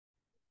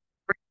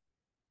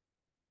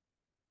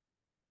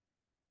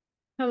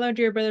Hello,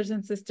 dear brothers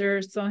and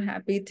sisters. So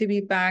happy to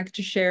be back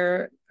to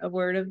share a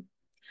word of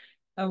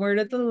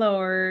the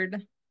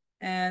Lord.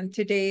 And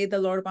today the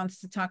Lord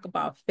wants to talk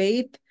about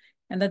faith.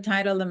 And the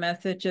title of the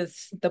message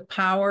is The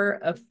Power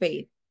of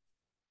Faith.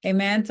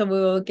 Amen. So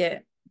we will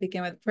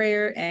begin with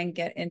prayer and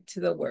get into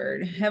the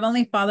word.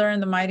 Heavenly Father,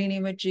 in the mighty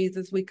name of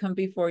Jesus, we come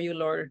before you,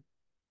 Lord.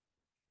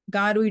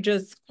 God, we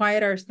just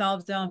quiet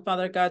ourselves down,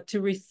 Father God,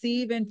 to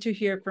receive and to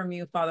hear from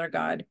you, Father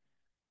God.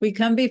 We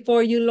come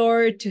before you,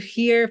 Lord, to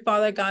hear,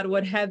 Father God,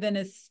 what heaven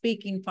is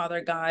speaking, Father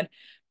God,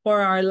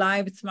 for our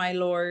lives, my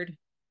Lord.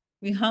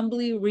 We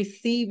humbly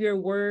receive your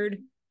word,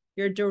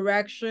 your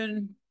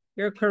direction,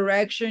 your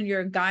correction,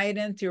 your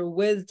guidance, your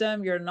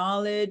wisdom, your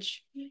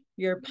knowledge,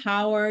 your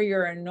power,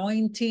 your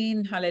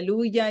anointing.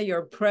 Hallelujah,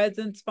 your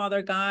presence,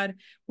 Father God.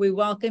 We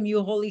welcome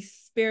you, Holy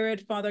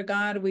Spirit, Father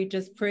God. We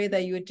just pray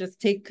that you would just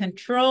take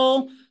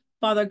control,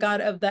 Father God,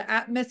 of the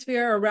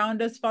atmosphere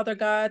around us, Father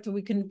God, so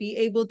we can be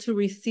able to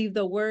receive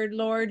the word,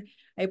 Lord.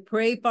 I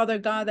pray, Father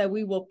God, that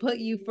we will put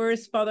you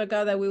first, Father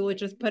God, that we will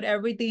just put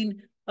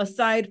everything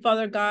aside,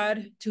 Father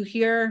God, to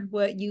hear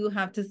what you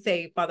have to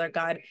say, Father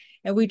God.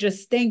 And we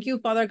just thank you,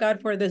 Father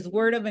God, for this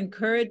word of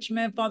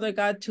encouragement, Father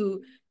God,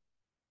 to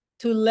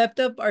lift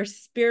up our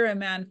spirit,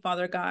 man,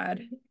 Father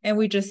God. And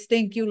we just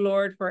thank you,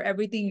 Lord, for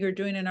everything you're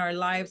doing in our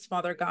lives,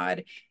 Father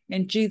God.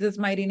 In Jesus'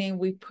 mighty name,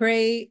 we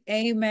pray.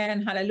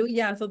 Amen.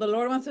 Hallelujah. So the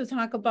Lord wants to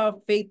talk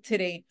about faith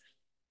today.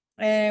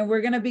 And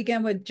we're going to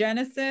begin with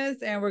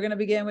Genesis, and we're going to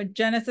begin with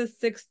Genesis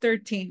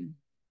 6:13.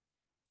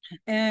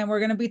 And we're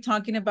going to be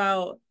talking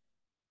about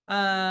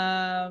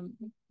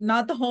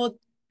not the whole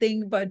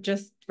thing, but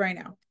just right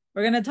now.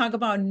 We're going to talk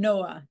about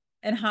Noah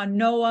and how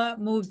Noah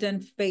moved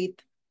in faith.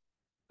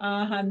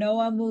 How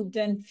Noah moved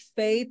in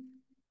faith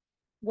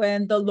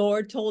when the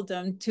Lord told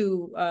him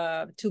to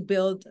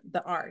build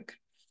the ark.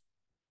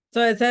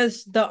 So it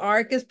says the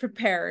ark is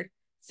prepared.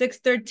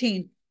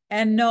 6:13.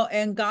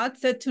 And God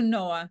said to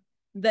Noah,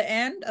 the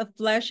end of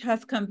flesh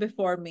has come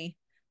before me,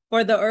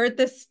 for the earth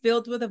is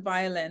filled with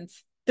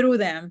violence through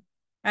them,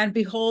 and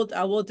behold,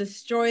 I will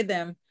destroy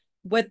them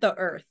with the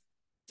earth.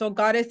 So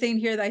God is saying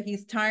here that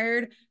he's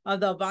tired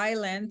of the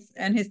violence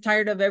and he's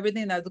tired of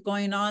everything that's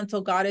going on.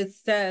 So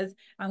says,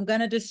 I'm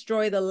going to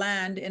destroy the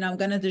land and I'm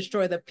going to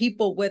destroy the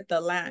people with the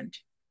land.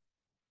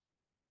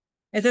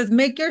 It says,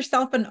 make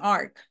yourself an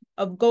ark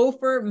of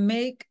gopher,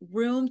 make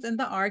rooms in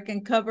the ark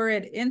and cover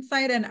it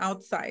inside and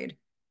outside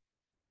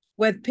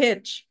with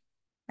pitch.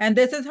 And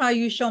this is how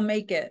you shall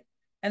make it.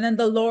 And then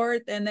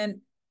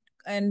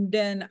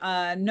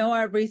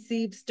Noah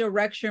receives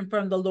direction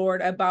from the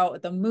Lord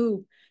about the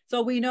move.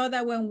 So we know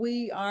that when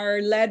we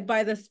are led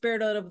by the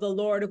Spirit of the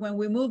Lord, when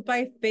we move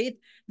by faith,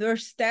 there are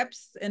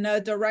steps in a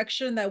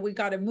direction that we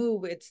got to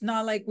move. It's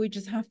not like we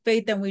just have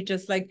faith and we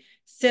just like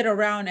sit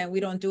around and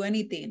we don't do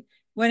anything.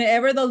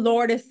 Whenever the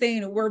Lord is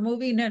saying we're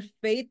moving in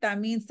faith, that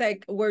means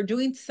like we're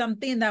doing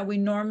something that we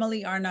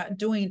normally are not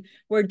doing.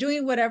 We're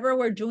doing whatever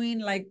we're doing,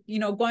 like,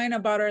 going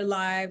about our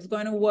lives,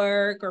 going to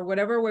work or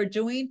whatever we're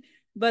doing.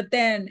 But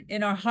then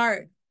in our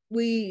heart,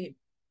 we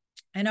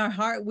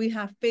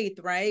have faith,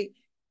 right?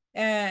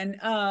 And in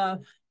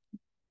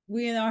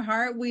our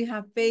heart, we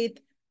have faith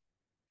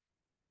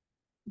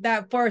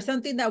that for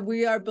something that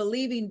we are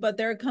believing, but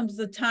there comes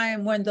a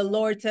time when the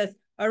Lord says,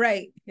 all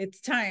right, it's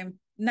time.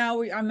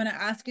 Now I'm going to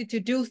ask you to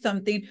do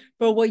something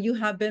for what you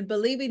have been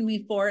believing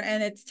me for,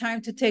 and it's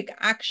time to take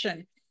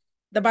action.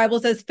 The Bible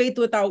says faith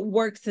without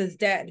works is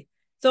dead.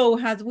 So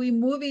as we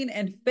moving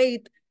in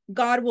faith,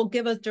 God will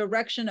give us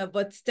direction of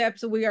what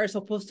steps we are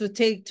supposed to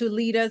take to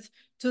lead us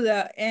to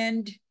the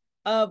end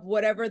of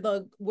whatever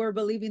we're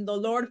believing the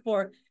Lord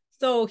for.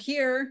 So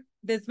here,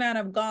 this man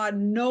of God,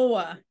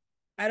 Noah,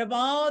 out of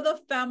all the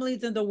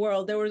families in the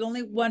world, there was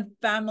only one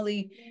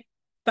family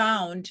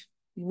found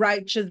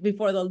righteous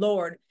before the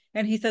Lord.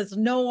 And he says,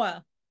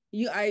 Noah,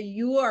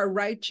 you are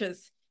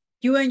righteous.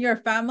 You and your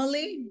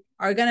family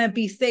are going to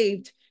be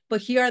saved.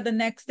 But here are the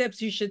next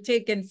steps you should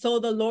take. And so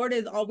the Lord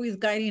is always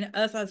guiding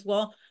us as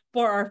well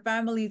for our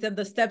families and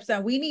the steps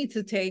that we need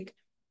to take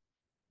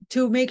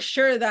to make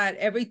sure that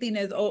everything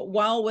is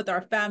well with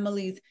our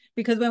families.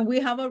 Because when we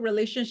have a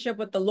relationship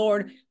with the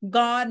Lord,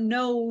 God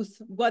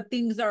knows what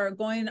things are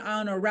going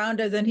on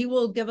around us, and he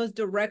will give us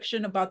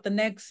direction about the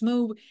next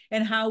move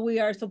and how we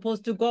are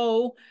supposed to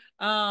go,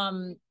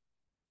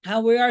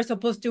 how we are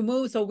supposed to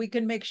move, so we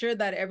can make sure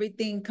that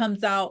everything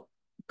comes out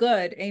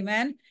good.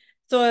 Amen.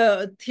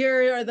 So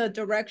here are the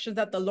directions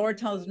that the Lord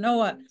tells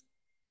Noah.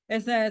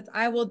 It says,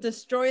 I will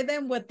destroy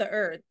them with the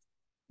earth.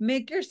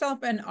 Make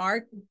yourself an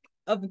ark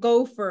of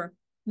gopher.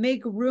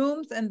 Make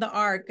rooms in the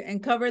ark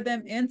and cover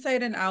them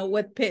inside and out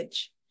with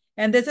pitch.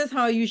 And this is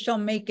how you shall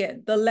make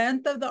it. The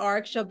length of the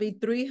ark shall be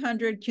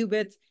 300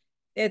 cubits.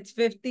 It's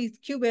 50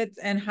 cubits,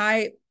 and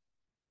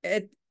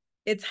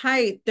its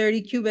height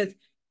 30 cubits.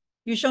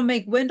 You shall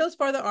make windows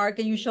for the ark,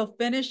 and you shall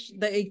finish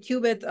the 8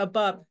 cubits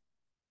above.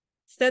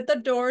 Set the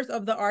doors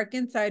of the ark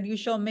inside. You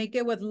shall make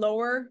it with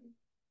lower,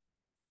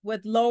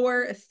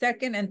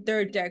 second, and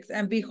third decks.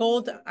 And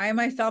behold, I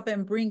myself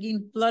am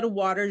bringing flood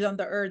waters on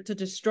the earth to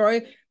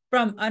destroy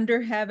from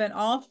under heaven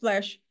all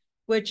flesh,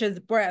 which is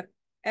breath.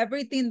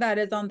 Everything that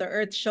is on the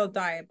earth shall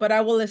die, but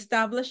I will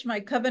establish my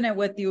covenant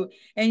with you,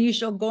 and you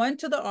shall go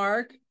into the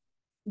ark,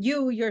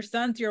 you, your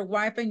sons, your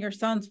wife, and your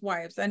sons'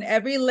 wives, and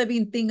every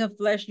living thing of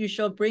flesh you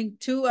shall bring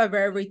two of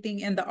everything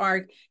in the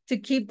ark to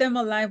keep them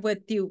alive with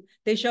you.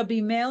 They shall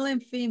be male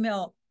and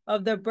female,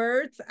 of the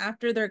birds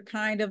after their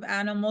kind, of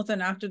animals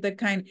and after the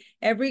kind,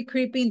 every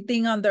creeping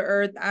thing on the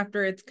earth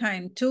after its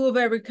kind. Two of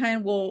every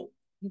kind will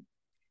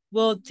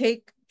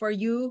take for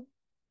you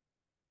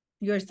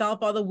yourself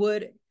all the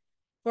wood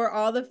for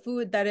all the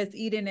food that is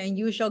eaten, and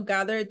you shall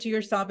gather it to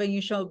yourself, and you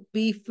shall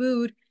be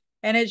food,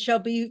 and it shall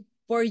be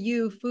for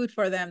you food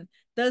for them.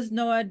 Thus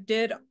Noah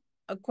did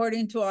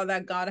according to all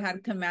that God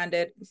had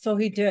commanded. So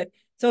he did.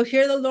 So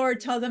here the Lord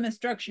tells them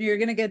instruction. You're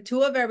going to get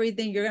two of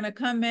everything. You're going to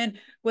come in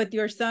with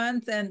your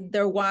sons and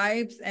their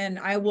wives, and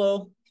I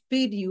will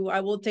feed you.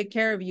 I will take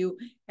care of you.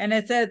 And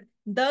it said,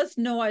 thus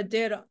Noah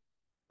did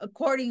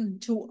according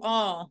to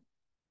all.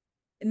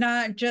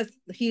 Not just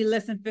he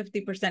listened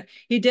 50%.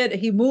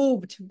 He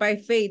moved by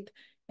faith,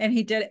 and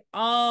he did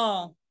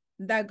all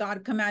that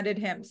God commanded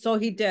him. So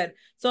he did.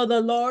 So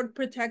the Lord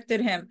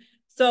protected him.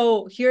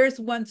 So here's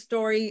one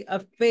story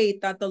of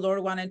faith that the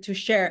Lord wanted to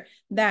share,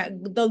 that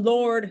the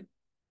Lord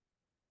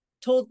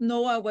told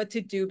Noah what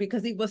to do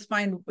because he was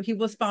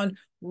found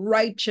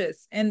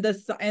righteous in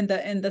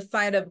the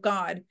sight of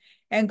God.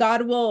 And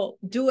God will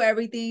do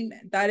everything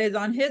that is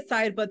on his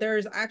side, but there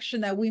is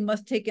action that we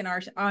must take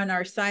on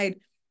our side.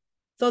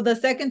 So the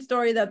second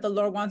story that the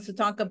Lord wants to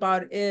talk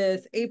about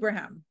is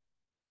Abraham.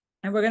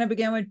 And we're going to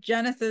begin with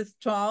Genesis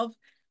 12,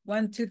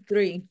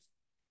 1-3.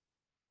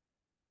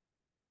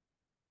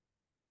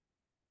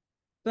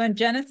 So in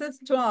Genesis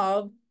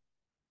 12,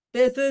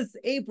 this is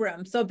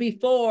Abram. So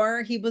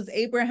before he was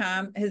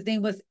Abraham, his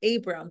name was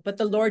Abram, but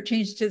the Lord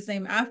changed his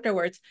name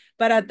afterwards.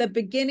 But at the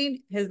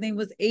beginning, his name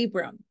was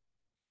Abram.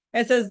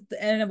 It says,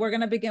 and we're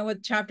going to begin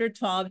with chapter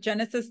 12,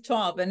 Genesis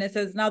 12. And it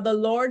says, now the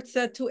Lord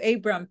said to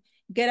Abram,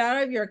 get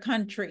out of your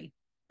country,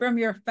 from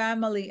your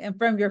family, and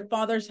from your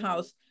father's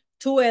house,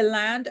 to a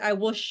land I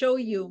will show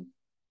you.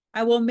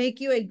 I will make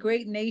you a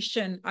great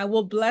nation. I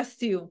will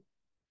bless you.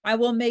 I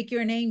will make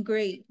your name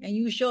great, and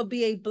you shall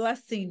be a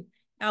blessing.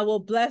 I will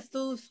bless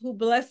those who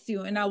bless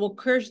you, and I will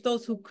curse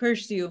those who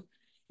curse you.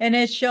 And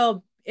it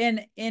shall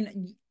in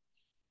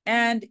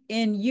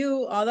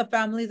you all the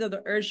families of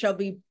the earth shall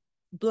be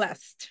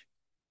blessed.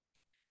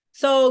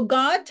 So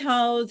God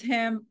tells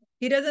him,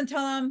 he doesn't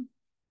tell him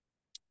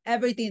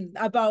everything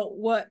about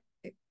what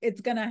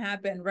it's gonna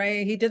happen,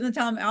 right? He doesn't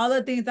tell him all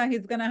the things that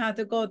he's gonna have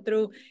to go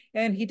through,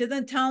 and he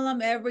doesn't tell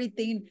him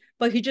everything,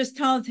 but he just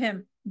tells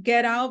him,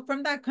 get out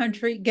from that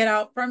country, get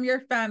out from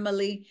your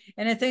family,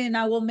 and it's saying,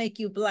 I will make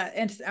you blessed,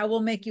 and I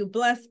will make you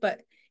blessed.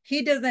 But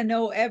he doesn't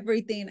know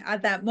everything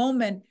at that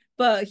moment.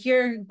 But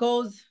here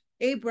goes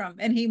Abram,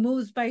 and he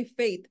moves by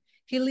faith.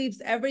 He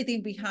leaves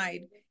everything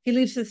behind. He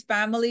leaves his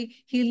family.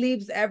 He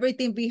leaves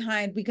everything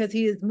behind because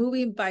he is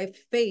moving by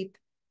faith,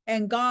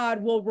 and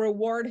God will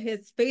reward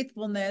his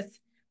faithfulness.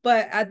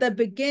 But at the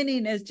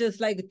beginning, it's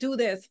just like, do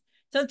this.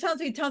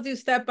 Sometimes he tells you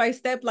step by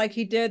step, like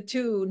he did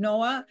to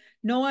Noah.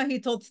 Noah,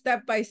 he told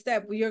step by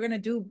step, you're going to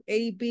do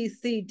A, B,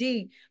 C,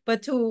 D.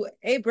 But to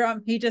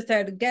Abram, he just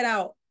said, get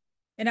out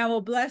and I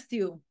will bless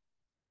you.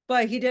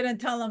 But he didn't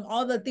tell him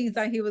all the things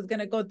that he was going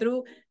to go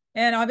through.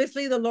 And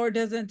obviously the Lord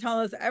doesn't tell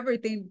us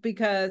everything,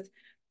 because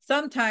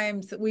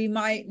sometimes we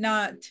might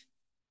not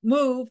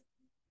move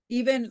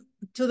even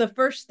to the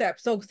first step.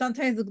 So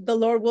sometimes the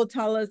Lord will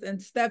tell us in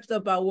steps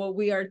about what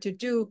we are to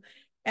do.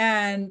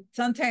 And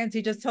sometimes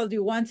he just tells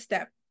you one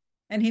step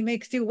and he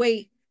makes you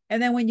wait.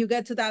 And then when you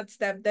get to that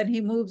step, then he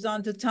moves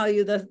on to tell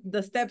you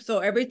the steps. So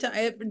every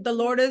time, the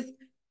Lord is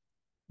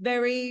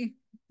very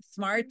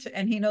smart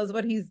and he knows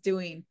what he's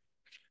doing.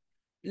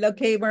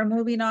 Okay, we're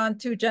moving on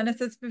to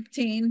Genesis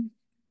 15.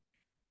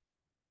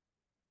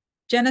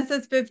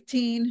 Genesis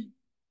 15.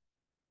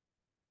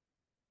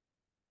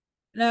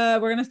 We're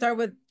going to start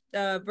with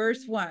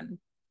verse 1.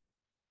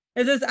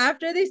 It says,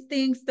 after these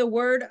things, the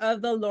word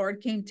of the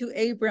Lord came to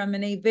Abram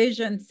in a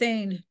vision,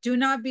 saying, do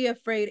not be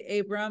afraid,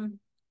 Abram.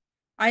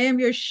 I am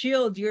your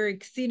shield, your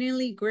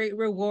exceedingly great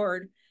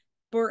reward.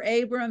 For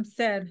Abram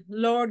said,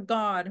 Lord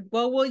God,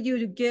 what will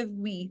you give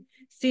me,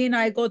 seeing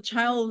I go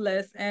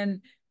childless,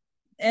 and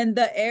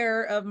the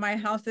heir of my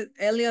house is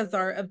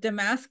Eleazar of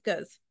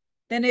Damascus?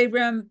 Then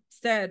Abram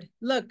said,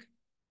 look,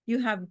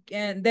 you have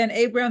given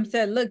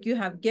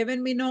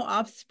me no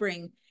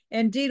offspring.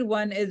 Indeed,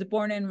 one is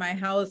born in my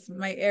house,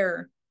 my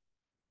heir.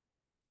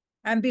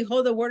 And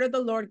behold, the word of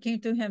the Lord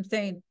came to him,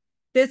 saying,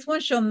 this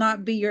one shall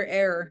not be your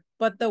heir,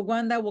 but the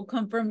one that will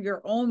come from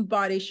your own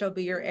body shall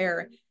be your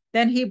heir.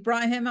 Then he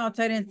brought him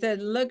outside and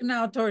said, look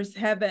now towards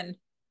heaven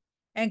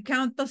and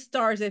count the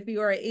stars if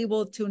you are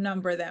able to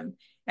number them.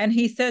 And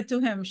he said to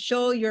him,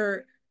 shall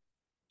your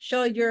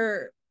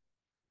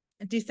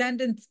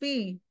descendants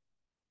be?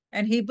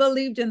 And he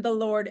believed in the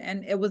Lord,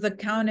 and it was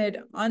accounted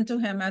unto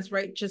him as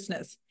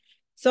righteousness.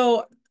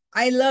 So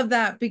I love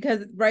that,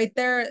 because right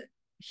there,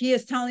 he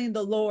is telling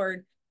the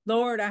Lord,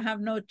 Lord, I have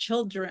no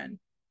children.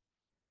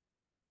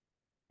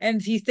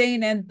 And he's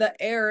saying, and the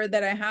heir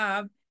that I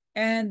have.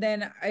 And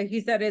then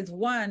he said, it's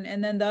one.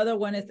 And then the other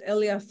one is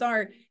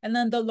Eleazar. And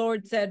then the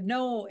Lord said,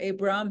 no,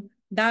 Abram,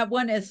 that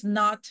one is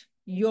not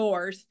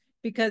yours,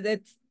 because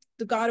it's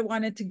God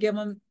wanted to give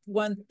him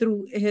one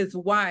through his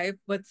wife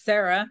with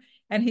Sarah.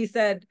 And he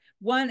said,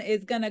 one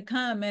is going to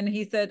come. And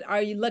he said,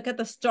 are you look at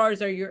the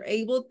stars? Are you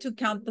able to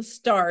count the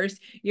stars?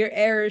 Your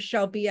heirs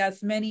shall be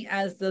as many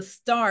as the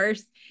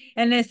stars.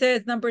 And it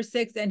says, number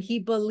 6, and he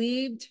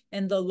believed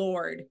in the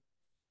Lord,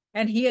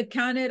 and he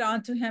accounted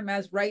unto him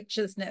as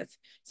righteousness.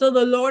 So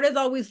the Lord is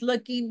always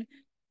looking,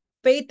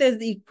 faith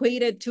is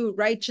equated to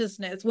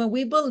righteousness. When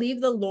we believe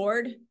the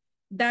Lord,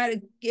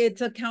 that it's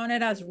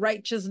accounted as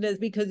righteousness,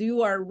 because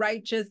you are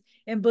righteous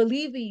in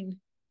believing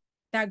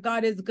that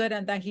God is good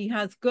and that he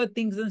has good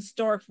things in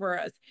store for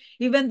us.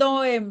 Even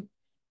though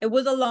it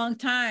was a long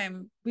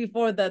time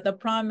before the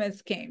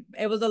promise came.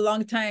 It was a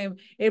long time.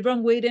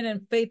 Abram waited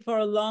in faith for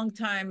a long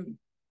time.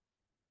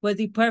 Was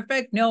he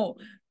perfect? No.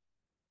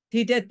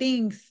 He did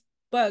things,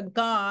 but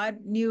God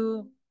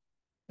knew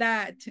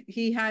that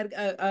he had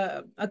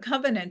a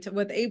covenant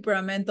with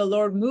Abram, and the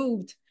Lord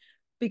moved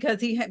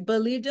because he had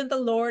believed in the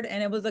Lord,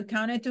 and it was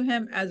accounted to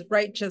him as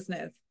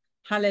righteousness.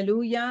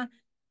 Hallelujah.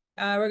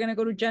 We're going to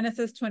go to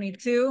Genesis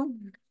 22.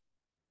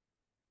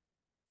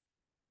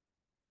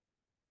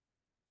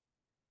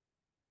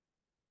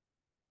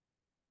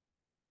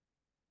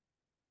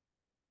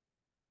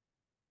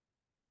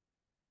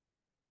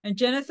 In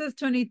Genesis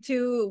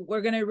 22,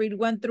 we're going to read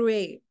 1 through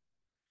 8.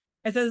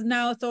 It says,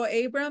 now, so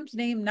Abram's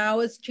name now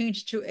is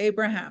changed to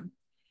Abraham.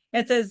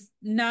 It says,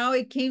 now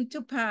it came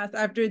to pass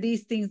after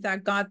these things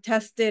that God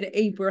tested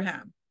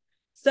Abraham.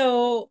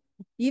 So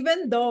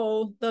even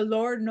though the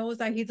Lord knows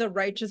that he's a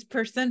righteous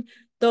person,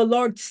 the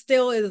Lord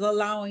still is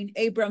allowing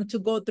Abram to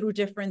go through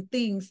different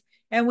things.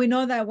 And we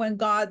know that when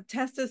God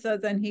tests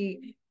us and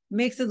he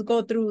makes us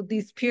go through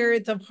these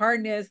periods of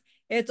hardness,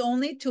 it's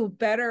only to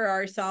better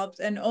ourselves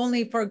and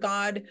only for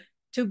God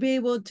to be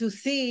able to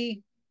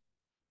see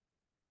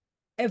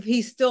if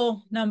he's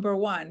still number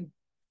one.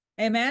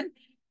 Amen.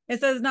 It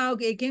says, now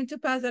it came to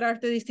pass that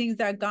after these things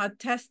that God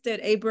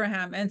tested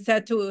Abraham and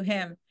said to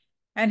him,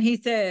 and he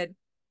said,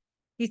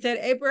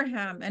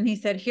 Abraham, and he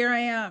said, here I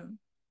am.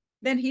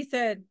 Then he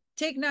said,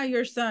 take now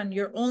your son,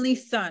 your only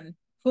son,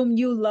 whom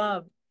you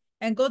love,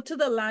 and go to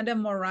the land of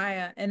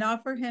Moriah and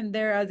offer him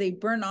there as a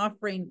burnt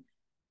offering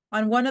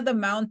on one of the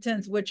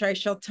mountains, which I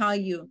shall tell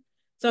you.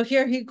 So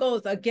here he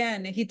goes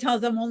again. He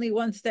tells them only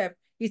one step.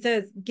 He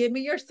says, give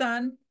me your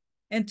son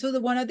into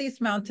one of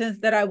these mountains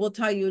that I will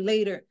tell you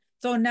later.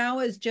 So now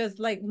it's just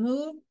like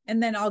move,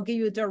 and then I'll give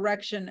you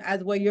direction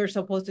as what you're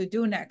supposed to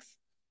do next.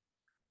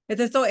 It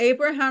says, so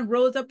Abraham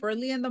rose up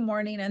early in the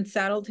morning and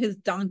saddled his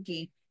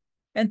donkey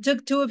and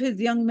took 2 of his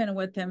young men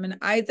with him and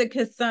Isaac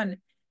his son.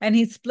 And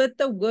he split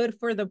the wood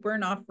for the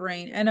burnt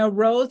offering and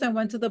arose and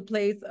went to the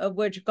place of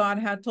which God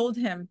had told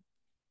him.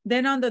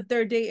 Then on the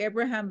 3rd day,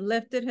 Abraham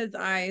lifted his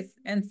eyes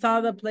and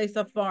saw the place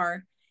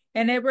afar.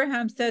 And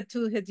Abraham said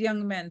to his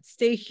young men,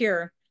 stay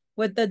here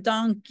with the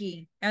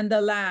donkey and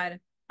the lad.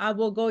 I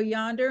will go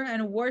yonder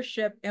and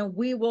worship, and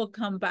we will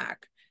come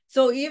back.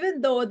 So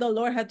even though the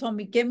Lord had told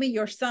me, give me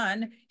your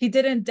son, he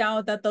didn't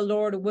doubt that the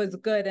Lord was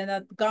good and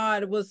that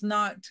God was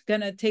not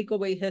going to take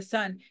away his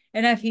son.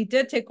 And if he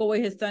did take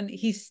away his son,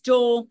 he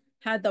still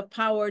had the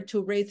power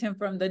to raise him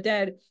from the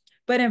dead.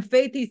 But in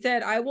faith, he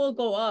said, I will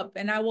go up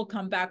and I will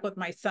come back with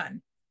my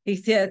son. He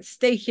said,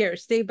 stay here,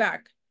 stay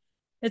back.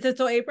 It says,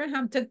 so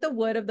Abraham took the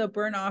wood of the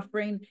burnt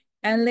offering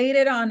and laid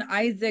it on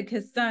Isaac,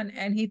 his son.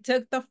 And he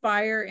took the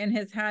fire in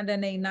his hand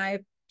and a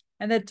knife.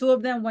 And the 2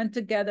 of them went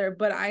together.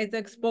 But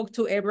Isaac spoke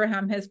to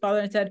Abraham, his father,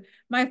 and said,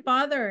 my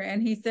father.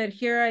 And he said,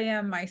 here I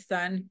am, my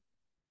son.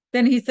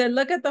 Then he said,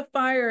 look at the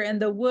fire and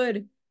the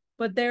wood,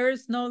 but there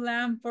is no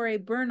lamb for a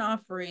burnt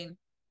offering.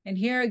 And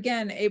here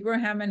again,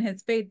 Abraham and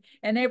his faith.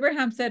 And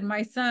Abraham said,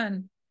 my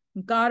son,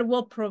 God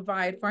will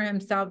provide for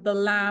himself the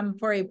lamb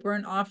for a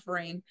burnt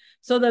offering.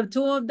 So the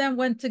 2 of them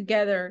went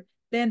together.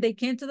 Then they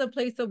came to the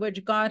place of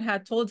which God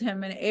had told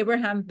him, and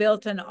Abraham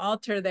built an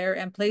altar there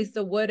and placed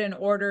the wood in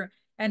order.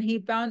 And he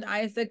bound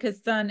Isaac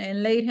his son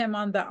and laid him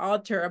on the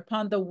altar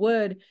upon the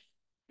wood.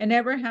 And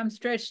Abraham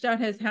stretched out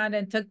his hand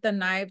and took the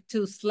knife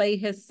to slay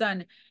his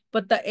son.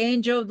 But the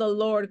angel of the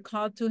Lord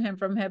called to him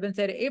from heaven,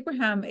 said,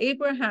 Abraham,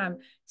 Abraham.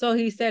 So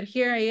he said,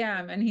 here I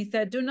am. And he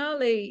said, do not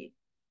lay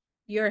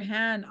your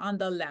hand on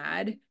the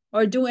lad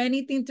or do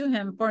anything to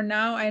him. For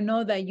now I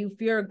know that you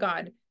fear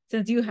God,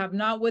 since you have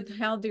not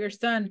withheld your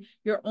son,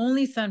 your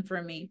only son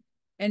from me.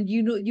 And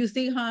you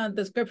see how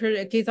the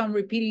scripture keeps on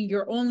repeating,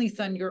 your only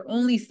son, your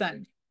only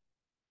son.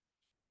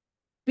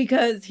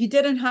 Because he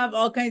didn't have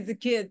all kinds of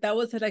kids. That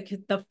was like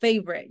the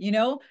favorite,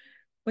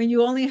 when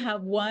you only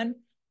have one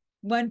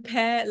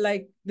pet,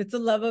 like it's the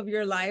love of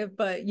your life.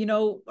 But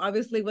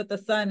obviously with the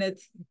son,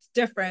 it's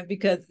different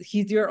because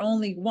he's your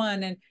only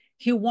one. And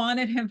he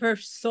wanted him for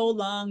so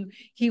long.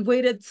 He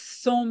waited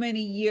so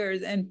many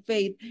years in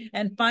faith.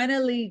 And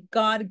finally,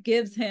 God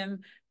gives him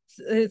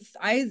his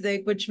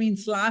Isaac, which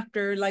means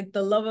laughter, like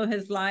the love of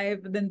his life,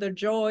 then the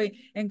joy.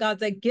 And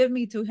God's like, give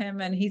me to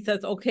him. And he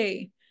says,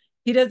 okay.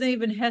 He doesn't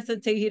even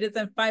hesitate. He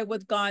doesn't fight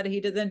with God. He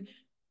doesn't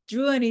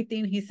do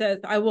anything. He says,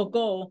 I will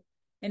go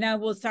and I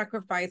will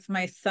sacrifice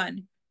my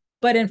son.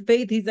 But in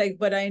faith, he's like,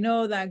 but I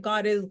know that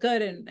God is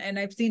good, and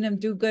I've seen him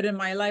do good in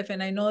my life.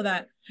 And I know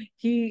that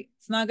he's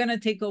not going to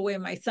take away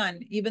my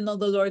son, even though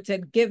the Lord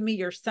said, give me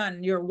your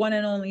son, your one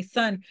and only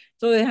son.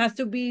 So it has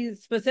to be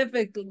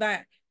specific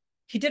that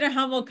he didn't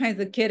have all kinds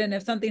of kids. And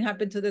if something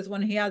happened to this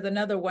one, he has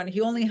another one.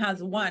 He only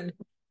has one.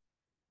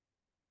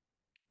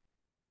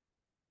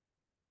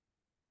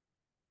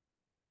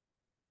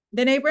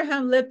 Then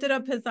Abraham lifted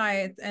up his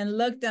eyes and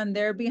looked, and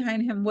there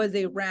behind him was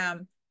a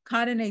ram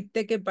caught in a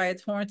thicket by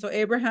its horn. So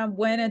Abraham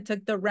went and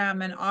took the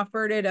ram and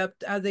offered it up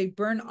as a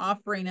burnt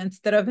offering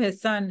instead of his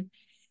son.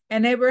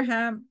 And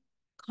Abraham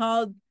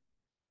called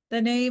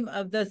the name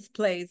of this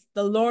place,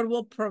 the Lord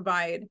will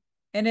provide.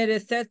 And it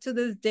is said to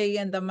this day,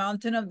 in the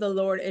mountain of the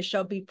Lord it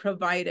shall be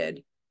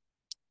provided.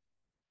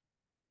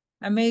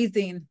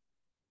 Amazing.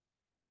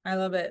 I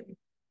love it.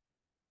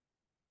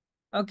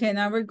 Okay,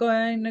 now we're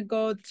going to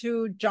go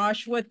to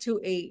Joshua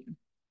 2:8.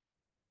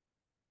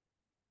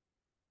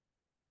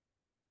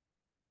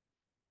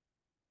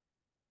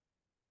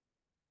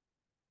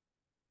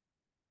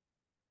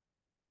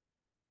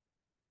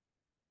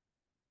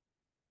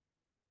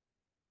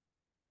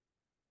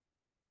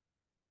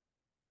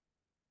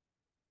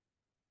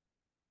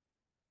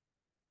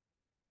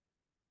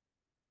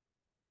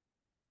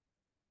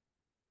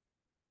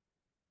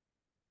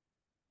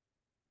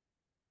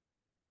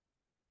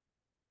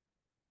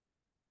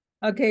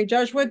 Okay,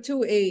 Joshua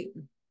 2:8.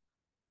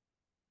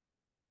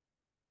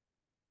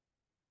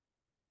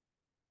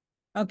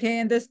 Okay,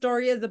 and this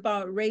story is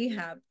about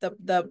Rahab,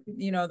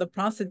 the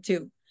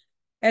prostitute.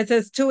 It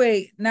says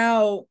 2:8.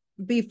 Now,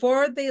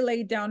 before they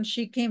lay down,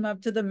 she came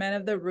up to the men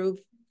of the roof,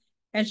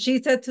 and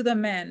she said to the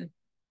men,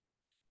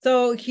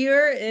 so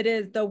here it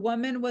is, the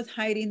woman was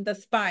hiding the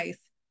spies,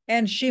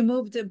 and she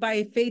moved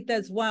by faith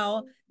as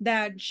well,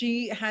 that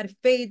she had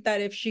faith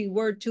that if she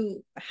were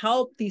to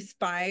help these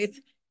spies,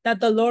 that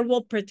the Lord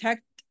will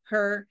protect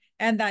her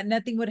and that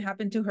nothing would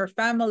happen to her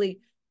family.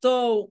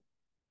 So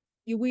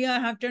we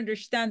have to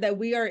understand that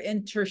we are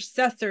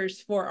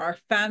intercessors for our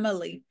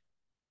family,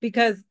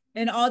 because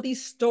in all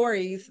these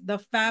stories, the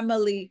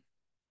family,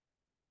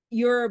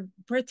 you're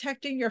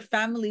protecting your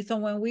family. So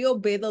when we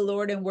obey the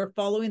Lord and we're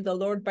following the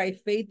Lord by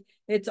faith,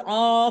 it's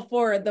all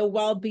for the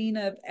well-being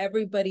of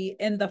everybody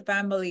in the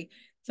family.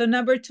 So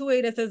number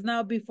 2:8, it says,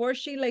 now before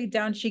she lay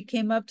down, she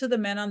came up to the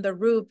men on the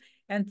roof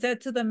and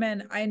said to the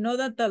men, I know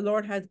that the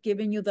Lord has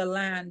given you the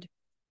land,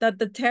 that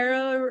the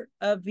terror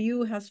of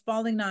you has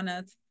fallen on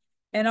us,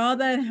 and all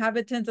the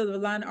inhabitants of the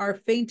land are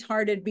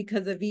faint-hearted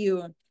because of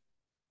you.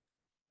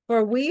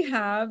 For we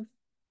have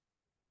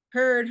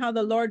heard how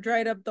the Lord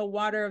dried up the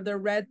water of the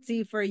Red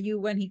Sea for you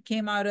when he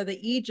came out of the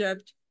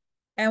Egypt,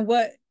 and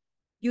what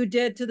you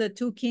did to the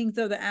two kings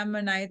of the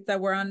Ammonites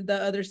that were on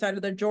the other side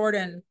of the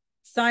Jordan,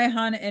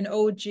 Sihon and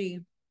Og,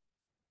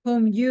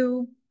 whom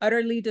you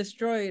utterly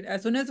destroyed.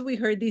 As soon as we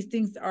heard these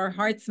things, our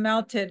hearts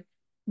melted.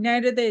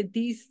 Neither did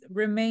these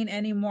remain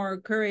any more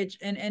courage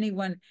in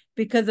anyone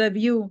because of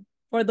you.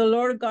 For the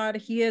Lord God,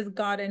 he is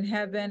God in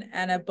heaven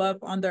and above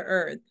on the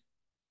earth.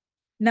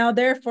 Now,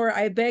 therefore,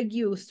 I beg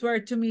you, swear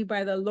to me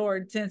by the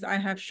Lord, since I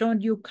have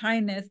shown you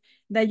kindness,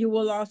 that you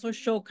will also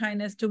show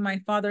kindness to my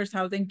father's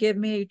house and give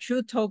me a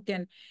true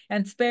token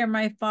and spare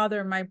my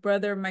father, my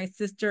brother, my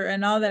sister,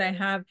 and all that I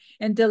have,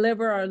 and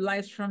deliver our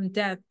lives from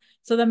death.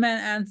 So the man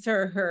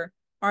answered her,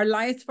 our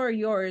lives for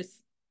yours.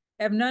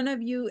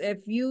 If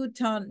you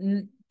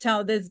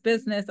tell this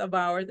business of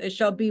ours, it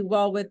shall be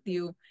well with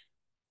you.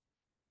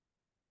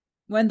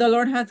 When the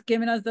Lord has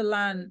given us the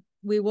land,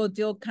 we will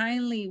deal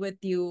kindly with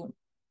you.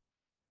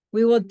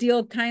 We will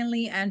deal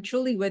kindly and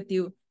truly with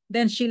you.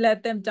 Then she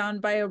let them down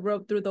by a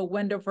rope through the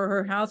window, for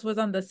her house was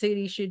on the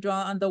city. She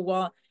dwelt on the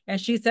wall.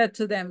 And she said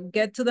to them,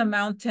 get to the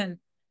mountain,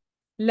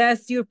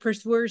 lest your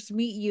pursuers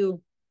meet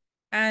you,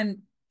 and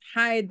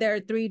hide there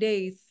 3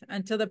 days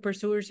until the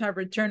pursuers have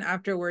returned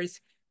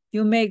afterwards.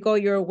 You may go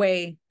your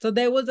way. So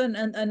there was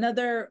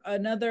another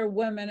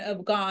woman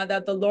of God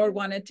that the Lord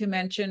wanted to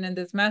mention in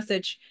this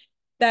message,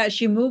 that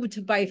she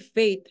moved by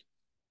faith.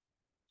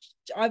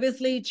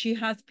 Obviously, she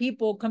has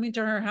people coming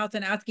to her house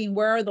and asking,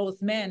 where are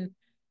those men?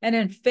 And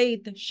in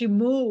faith, she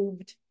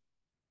moved.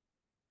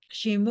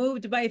 She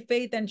moved by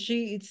faith, and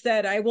she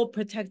said, I will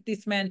protect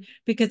these men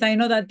because I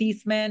know that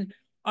these men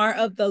are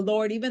of the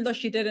Lord. Even though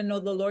she didn't know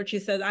the Lord, she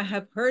said, I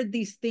have heard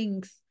these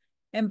things.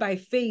 And by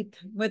faith,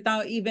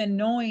 without even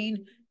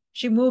knowing,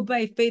 she moved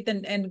by faith,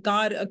 and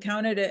God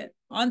accounted it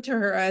onto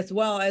her as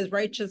well as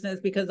righteousness,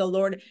 because the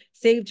Lord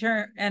saved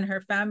her and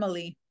her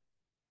family.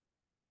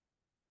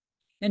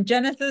 In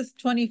Genesis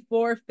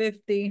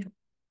 24:50,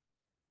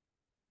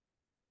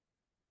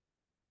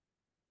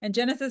 in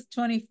Genesis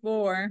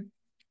 24,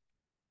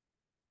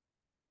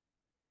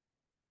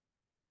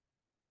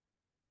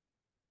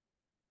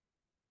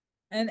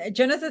 and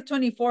Genesis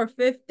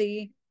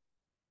 24:50,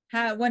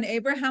 when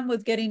Abraham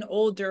was getting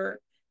older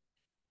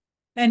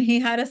and he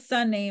had a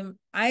son named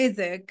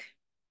Isaac,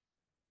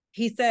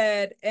 he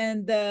said,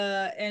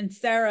 and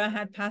Sarah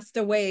had passed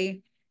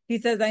away. He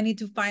says, I need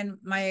to find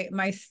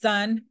my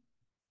son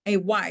a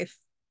wife.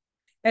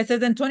 It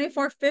says in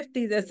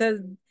 2450, it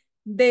says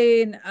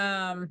then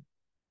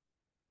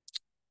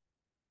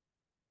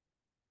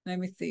let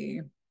me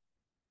see.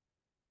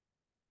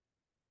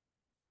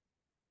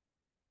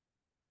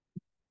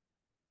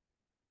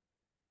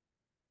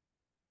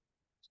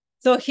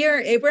 So here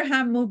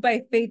Abraham moved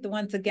by faith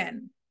once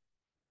again.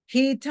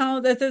 He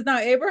tells us, says, now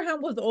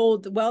Abraham was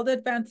old, well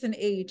advanced in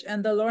age,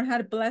 and the Lord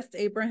had blessed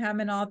Abraham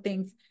in all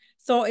things.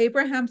 So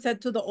Abraham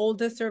said to the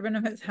oldest servant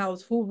of his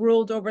house, who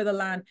ruled over the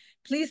land,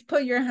 please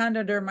put your hand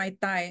under my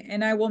thigh,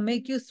 and I will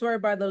make you swear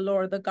by the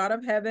Lord, the God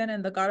of heaven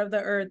and the God of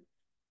the earth,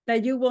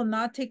 that you will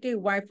not take a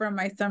wife from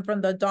my son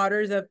from the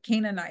daughters of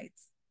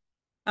Canaanites,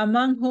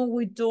 among whom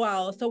we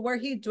dwell. So where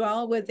he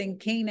dwelled was in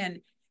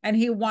Canaan, and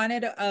he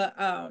wanted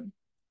a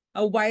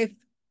wife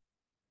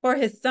for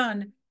his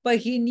son, but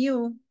he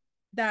knew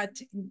that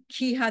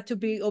he had to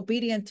be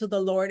obedient to the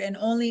Lord and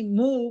only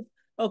move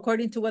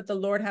according to what the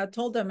Lord had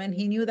told him. And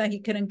he knew that he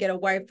couldn't get a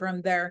wife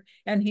from there.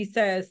 And he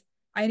says,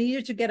 I need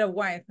you to get a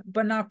wife,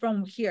 but not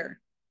from here.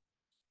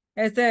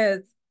 It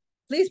says,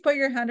 please put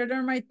your hand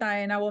under my thigh,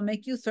 and I will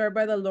make you swear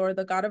by the Lord,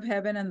 the God of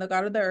heaven and the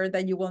God of the earth,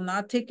 that you will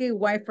not take a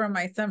wife from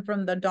my son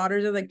from the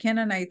daughters of the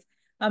Canaanites,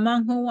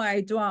 among whom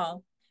I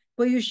dwell.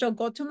 But you shall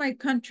go to my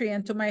country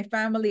and to my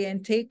family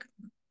and take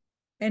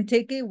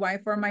a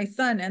wife for my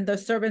son. And the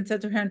servant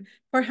said to him,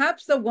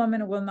 perhaps the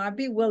woman will not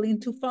be willing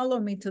to follow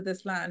me to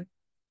this land.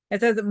 It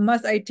says,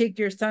 must I take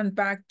your son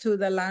back to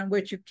the land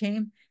which you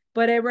came?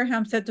 But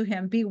Abraham said to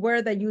him,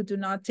 beware that you do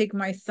not take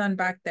my son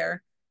back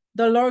there.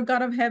 The Lord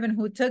God of heaven,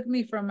 who took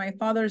me from my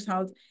father's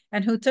house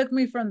and who took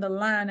me from the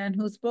land and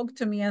who spoke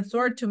to me and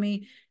swore to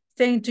me,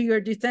 saying, to your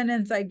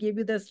descendants, I give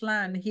you this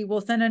land. He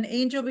will send an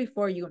angel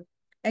before you,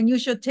 and you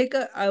shall take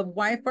a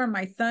wife for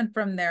my son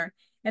from there.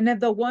 And if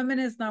the woman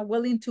is not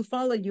willing to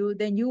follow you,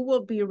 then you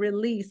will be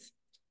released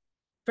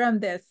from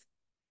this.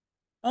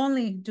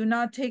 Only do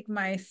not take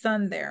my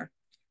son there.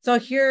 So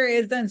here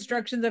is the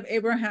instructions of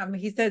Abraham.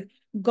 He says,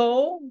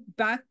 go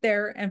back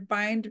there and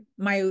find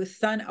my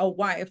son a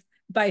wife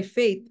by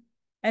faith.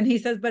 And he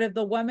says, but if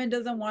the woman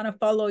doesn't want to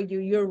follow you,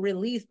 you're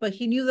released. But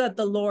he knew that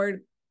the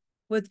Lord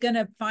was going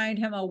to find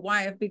him a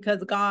wife,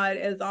 because God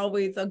is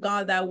always a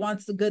God that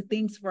wants the good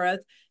things for us.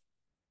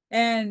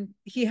 And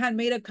he had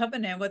made a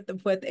covenant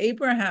with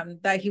Abraham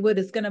that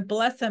is going to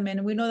bless him.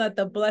 And we know that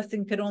the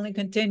blessing could only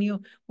continue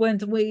when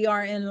we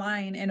are in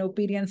line and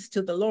obedience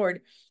to the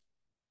Lord.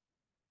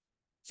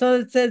 So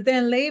it says,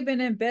 then Laban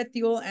and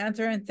Bethuel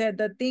answered and said,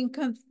 the thing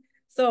comes.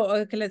 So,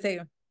 okay, let's say.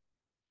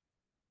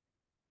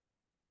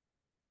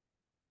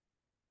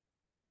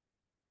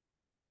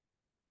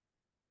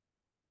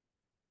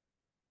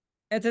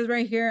 It says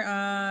right here,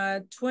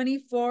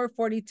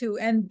 24:42.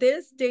 And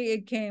this day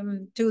it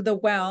came to the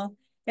well.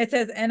 It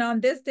says, and on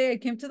this day I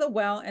came to the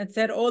well and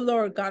said, O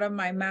Lord, God of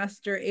my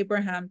master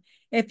Abraham,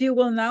 if you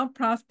will now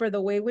prosper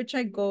the way which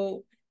I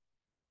go,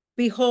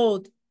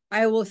 behold,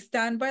 I will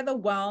stand by the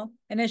well,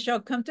 and it shall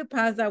come to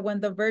pass that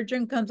when the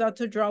virgin comes out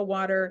to draw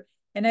water,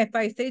 and if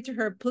I say to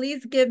her,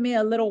 please give me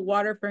a little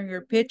water from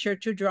your pitcher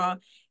to draw,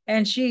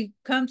 and she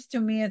comes to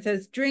me and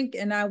says, drink,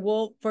 and I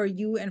will for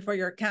you and for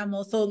your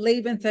camel. So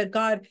Laban said,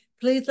 God,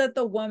 please let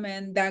the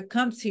woman that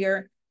comes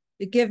here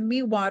give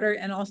me water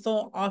and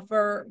also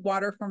offer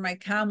water for my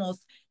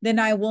camels. Then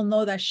I will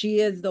know that she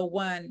is the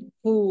one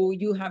who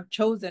you have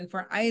chosen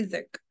for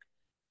Isaac.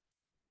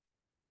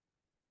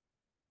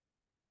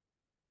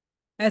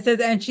 And it says,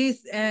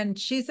 and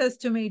she says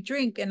to me,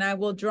 drink, and I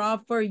will draw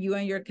for you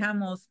and your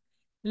camels.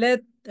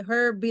 Let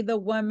her be the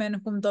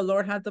woman whom the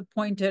Lord hath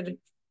appointed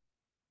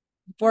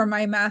for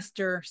my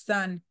master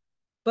son.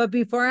 But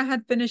before I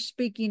had finished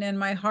speaking in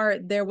my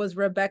heart, there was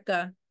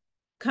Rebekah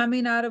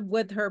coming out of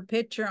with her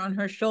pitcher on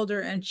her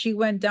shoulder, and she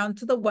went down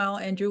to the well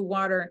and drew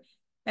water.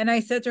 And I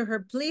said to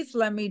her, please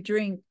let me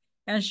drink.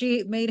 And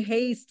she made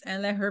haste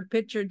and let her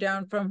pitcher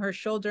down from her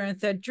shoulder and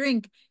said,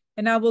 drink,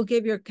 and I will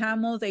give your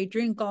camels a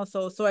drink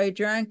also. So I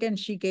drank, and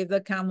she gave the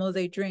camels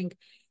a drink.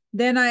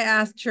 Then I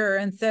asked her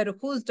and said,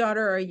 whose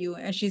daughter are you?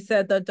 And she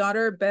said, the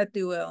daughter of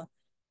Bethuel,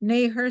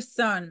 nay, her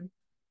son,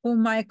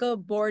 whom Michael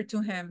bore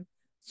to him.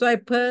 So I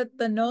put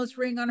the nose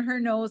ring on her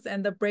nose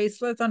and the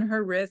bracelets on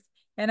her wrist,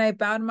 and I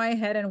bowed my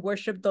head and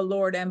worshiped the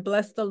Lord and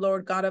blessed the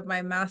Lord God of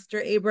my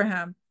master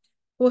Abraham,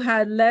 who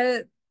had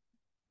led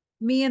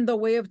me in the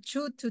way of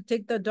truth to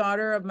take the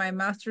daughter of my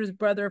master's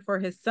brother for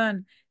his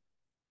son.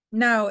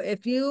 Now,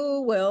 if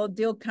you will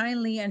deal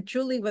kindly and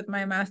truly with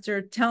my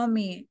master, tell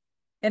me,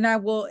 and I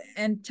will,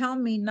 and tell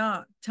me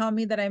not, tell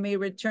me that I may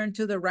return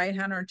to the right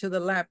hand or to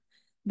the left.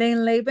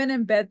 Then Laban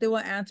and Bethuel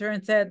answered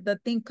and said, the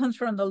thing comes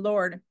from the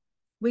Lord.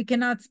 We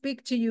cannot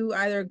speak to you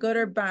either good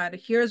or bad.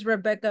 Here's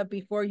Rebekah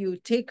before you.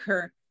 Take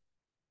her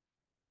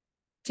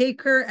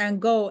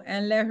and go,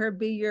 and let her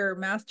be your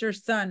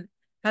master's son,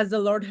 as the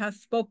Lord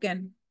has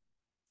spoken.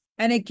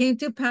 And it came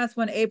to pass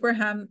when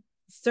Abraham's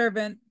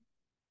servant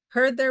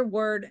heard their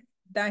word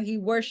that he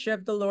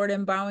worshipped the Lord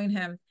and bowing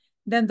him.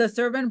 Then the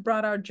servant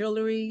brought out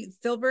jewelry,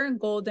 silver and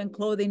gold and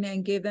clothing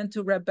and gave them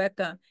to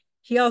Rebekah.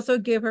 He also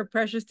gave her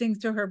precious things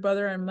to her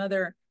brother and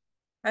mother.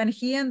 And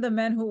he and the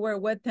men who were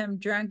with him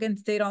drank and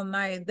stayed all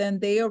night. Then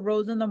they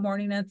arose in the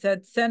morning and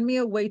said, send me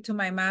away to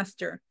my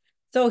master.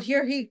 So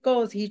here he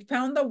goes. He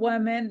found the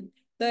woman.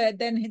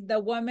 Then the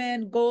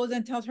woman goes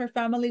and tells her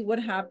family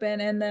what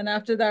happened. And then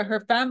after that,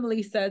 her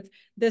family says,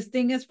 this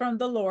thing is from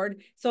the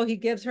Lord. So he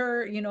gives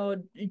her,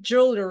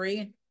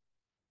 jewelry.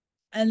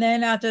 And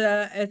then after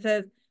that,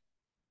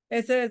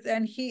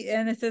 and he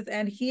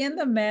and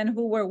the men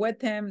who were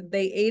with him,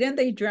 they ate and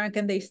they drank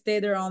and they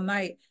stayed there all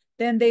night.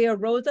 Then they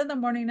arose in the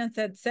morning and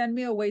said, send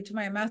me away to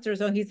my master.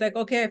 So he's like,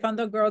 okay, I found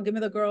the girl, give me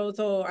the girl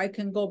so I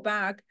can go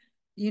back,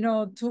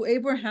 to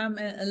Abraham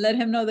and let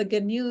him know the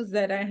good news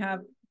that I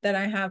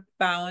have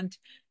found,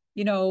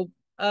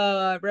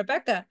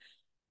 Rebecca.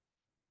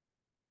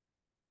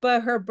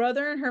 But her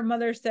brother and her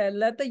mother said,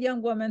 let the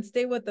young woman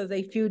stay with us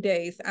a few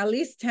days, at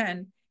least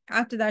 10.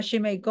 After that, she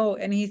may go.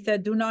 And he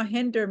said, do not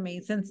hinder me,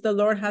 since the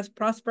Lord has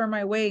prospered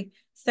my way.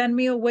 Send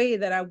me away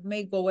that I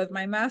may go with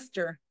my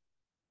master.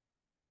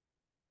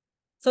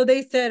 So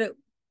they said,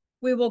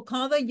 we will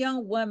call the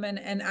young woman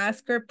and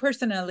ask her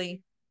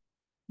personally.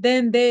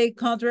 Then they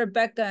called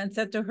Rebecca and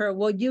said to her,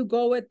 will you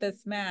go with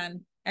this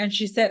man? And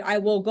she said, I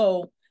will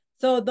go.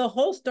 So the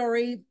whole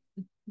story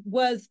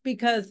was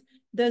because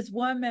this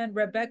woman,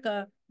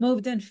 Rebecca,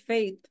 moved in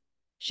faith.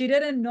 She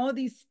didn't know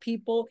these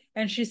people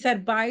and she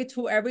said bye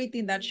to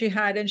everything that she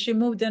had and she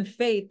moved in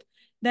faith.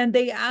 Then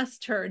they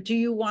asked her, do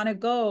you want to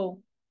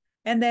go?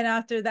 And then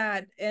after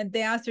that, and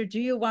they asked her, do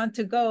you want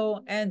to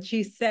go? And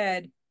she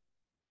said,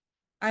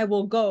 I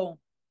will go.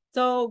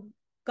 So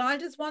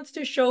God just wants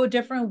to show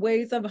different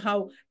ways of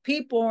how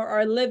people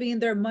are living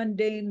their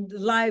mundane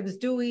lives,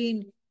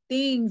 doing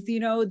things,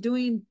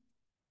 doing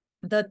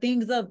the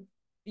things of,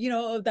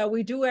 that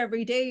we do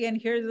every day.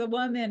 And here's a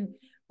woman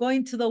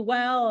going to the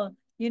well,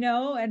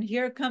 and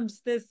here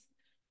comes this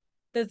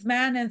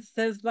man and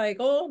says like,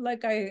 oh,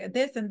 like I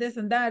this and this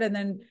and that. And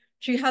then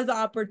she has the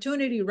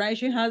opportunity, right?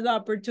 She has the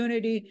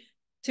opportunity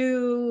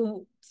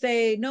to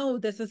say, no,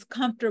 this is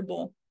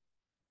comfortable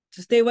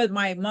to stay with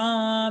my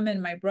mom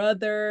and my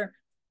brother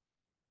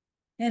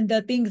and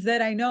the things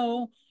that I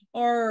know,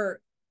 or,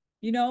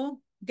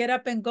 get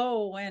up and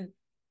go and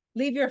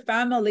leave your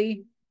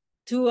family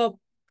to a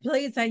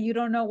place that you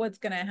don't know what's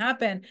going to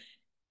happen.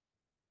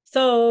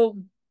 So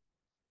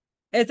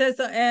it says,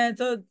 and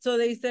so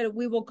they said,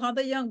 we will call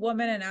the young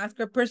woman and ask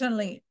her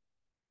personally.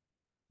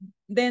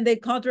 Then they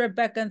called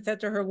Rebecca and said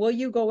to her, will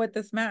you go with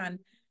this man?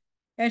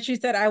 And she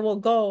said, I will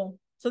go.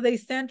 So they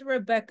sent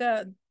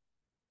Rebecca,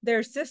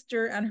 their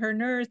sister, and her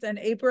nurse, and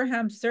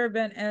Abraham's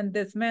servant, and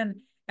this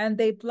man. And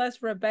they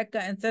blessed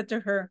Rebecca and said to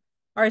her,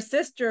 our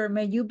sister,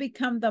 may you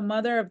become the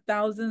mother of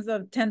thousands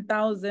of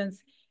 10,000s,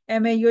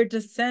 and may your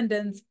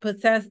descendants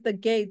possess the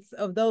gates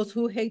of those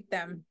who hate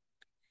them.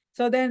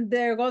 So then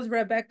there goes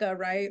Rebecca,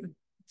 right?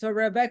 So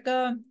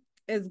Rebecca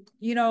is,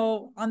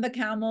 on the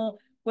camel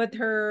with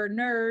her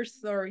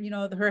nurse or,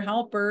 her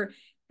helper.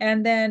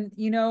 And then,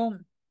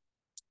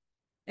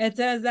 it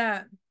says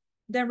that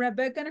then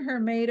Rebecca and her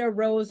maid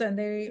arose and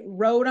they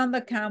rode on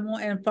the camel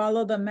and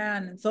followed the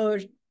man. So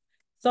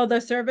the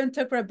servant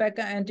took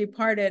Rebecca and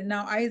departed.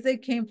 Now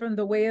Isaac came from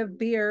the way of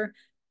Beer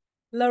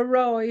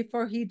Leroy,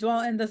 for he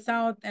dwelt in the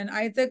south. And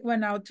Isaac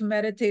went out to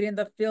meditate in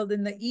the field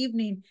in the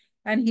evening.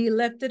 And he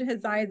lifted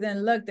his eyes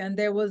and looked, and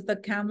there was the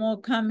camel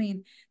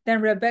coming.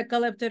 Then Rebekah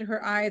lifted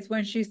her eyes.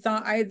 When she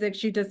saw Isaac,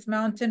 she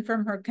dismounted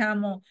from her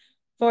camel,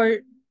 for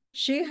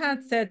she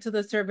had said to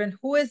the servant,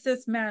 who is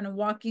this man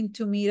walking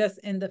to meet us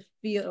in the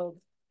field?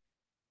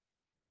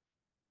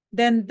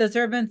 Then the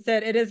servant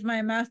said, it is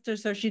my master.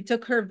 So she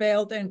took her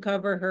veil and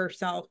covered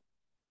herself.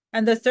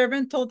 And the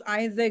servant told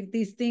Isaac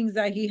these things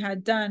that he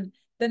had done.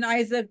 Then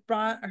Isaac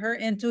brought her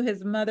into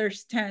his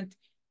mother's tent.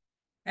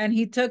 And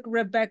he took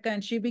Rebekah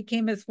and she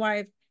became his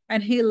wife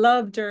and he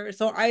loved her.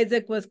 So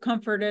Isaac was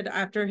comforted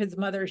after his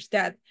mother's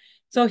death.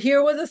 So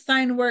here was a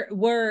sign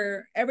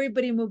where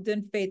everybody moved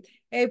in faith.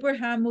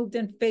 Abraham moved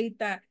in faith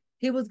that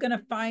he was going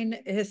to find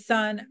his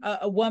son,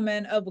 a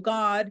woman of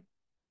God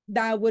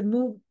that would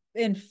move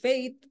in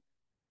faith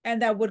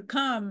and that would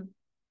come,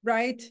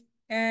 right?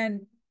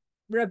 And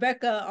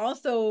Rebecca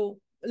also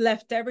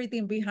left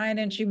everything behind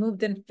and she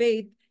moved in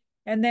faith.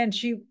 And then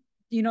she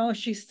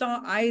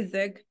saw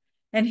Isaac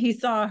and he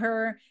saw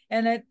her,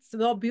 and it's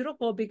so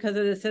beautiful because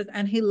it says,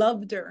 and he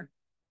loved her.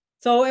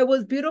 So it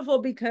was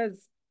beautiful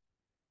because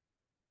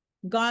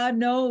God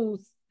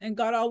knows and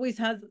God always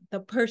has the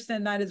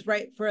person that is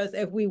right for us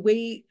if we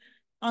wait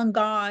on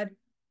God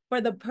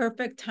for the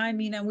perfect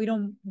timing and we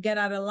don't get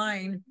out of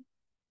line.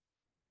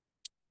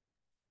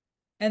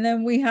 And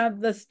then we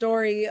have the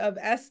story of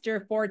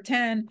Esther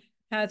 4:10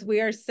 as we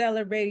are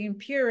celebrating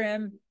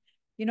Purim.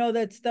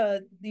 That's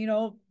the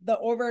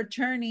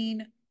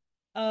overturning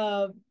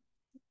of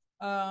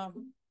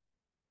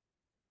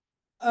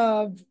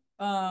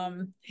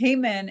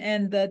Haman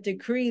and the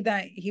decree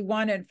that he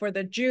wanted for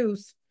the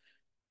Jews.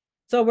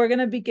 So we're going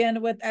to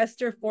begin with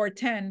Esther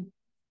 4:10.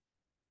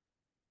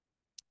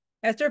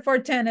 Esther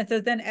 4:10, it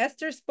says, then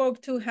Esther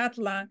spoke to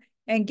Hathlah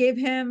and gave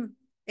him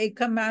a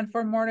command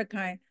for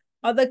Mordecai.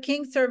 All the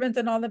king's servants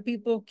and all the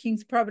people of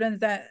King's Providence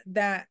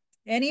that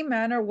any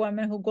man or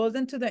woman who goes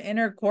into the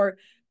inner court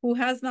who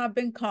has not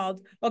been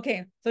called.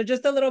 Okay, so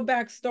just a little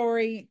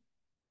backstory.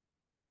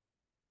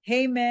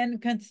 Haman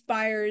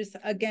conspires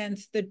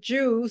against the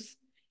Jews,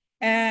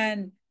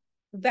 and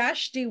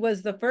Vashti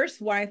was the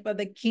first wife of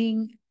the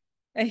king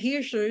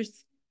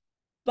Ahasuerus,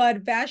 but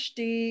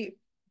Vashti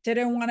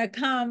didn't want to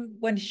come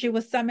when she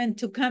was summoned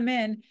to come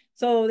in.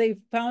 So they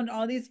found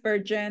all these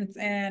virgins,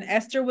 and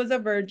Esther was a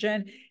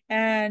virgin,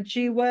 and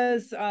she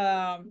was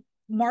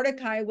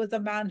Mordecai was a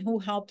man who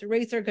helped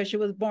raise her because she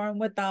was born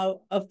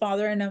without a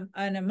father and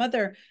a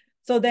mother.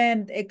 So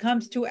then it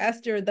comes to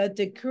Esther, the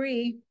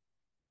decree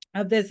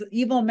of this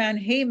evil man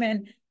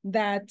Haman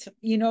that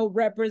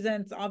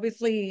represents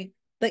obviously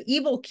the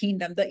evil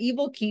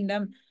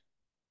kingdom,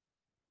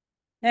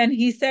 and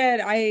he said,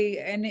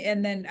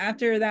 and then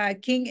after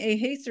that, King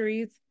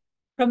Ahasuerus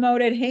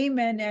promoted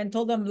Haman and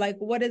told him, like,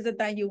 what is it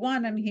that you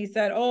want? And he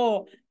said,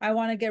 oh, I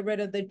want to get rid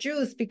of the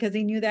Jews, because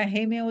he knew that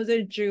Haman was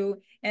a Jew,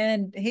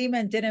 and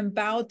Haman didn't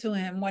bow to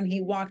him when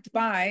he walked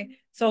by.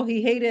 So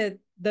he hated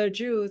the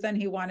Jews and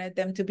he wanted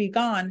them to be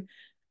gone.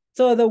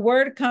 So the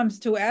word comes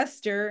to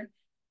Esther.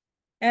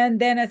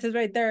 And then it says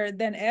right there,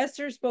 then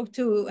Esther spoke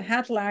to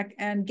Hathach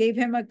and gave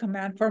him a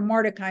command for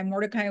Mordecai.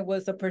 Mordecai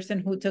was the person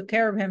who took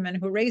care of him and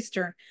who raised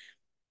her.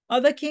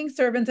 All the king's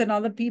servants and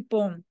all the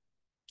people,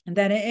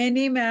 that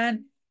any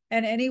man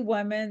and any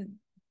woman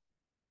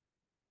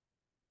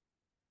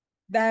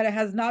that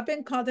has not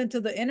been called into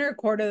the inner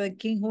court of the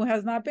king, who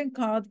has not been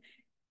called,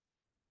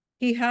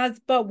 he has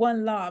but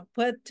one law,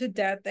 put to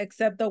death,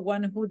 except the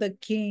one who the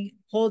king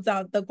holds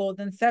out the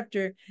golden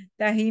scepter,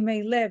 that he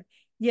may live.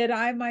 Yet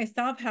I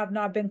myself have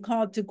not been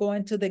called to go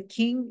into the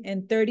king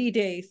in 30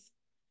 days.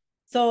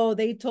 So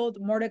they told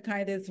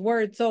Mordecai this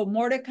word. So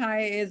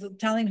Mordecai is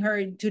telling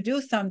her to do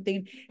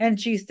something. And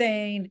she's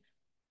saying,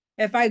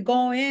 if I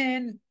go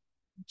in,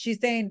 she's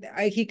saying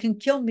he can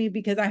kill me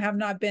because I have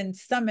not been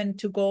summoned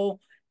to go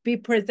be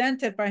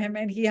presented by him.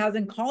 And he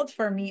hasn't called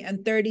for me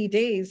in 30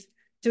 days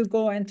to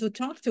go and to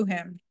talk to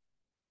him.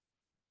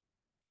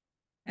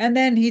 And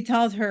then he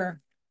tells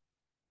her,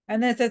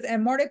 and then it says,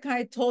 and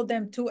Mordecai told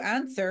them to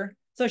answer.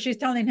 So she's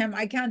telling him,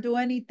 I can't do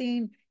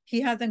anything.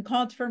 He hasn't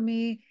called for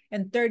me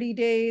in 30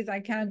 days. I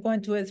can't go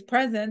into his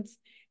presence.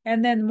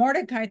 And then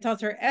Mordecai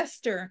tells her,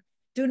 Esther,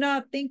 do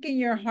not think in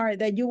your heart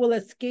that you will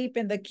escape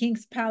in the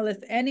king's palace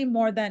any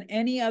more than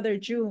any other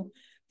Jew.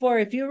 For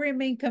if you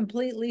remain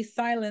completely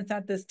silent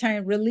at this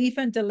time, relief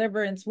and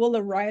deliverance will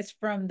arise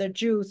from the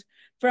Jews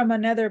from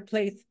another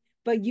place.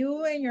 But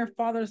you and your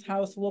father's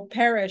house will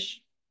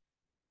perish.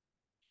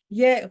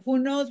 Yet who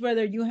knows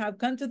whether you have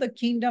come to the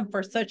kingdom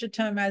for such a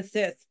time as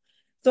this.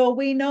 So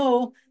we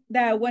know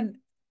that when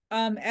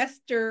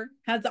Esther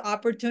has the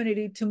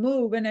opportunity to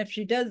move, and if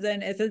she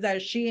doesn't, it says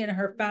that she and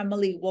her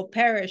family will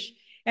perish.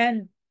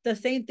 And the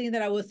same thing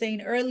that I was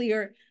saying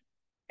earlier,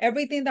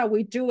 everything that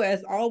we do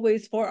is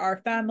always for our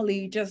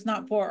family, just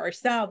not for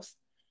ourselves.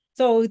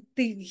 So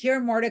here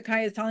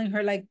Mordecai is telling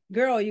her, like,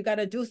 girl, you got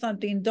to do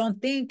something.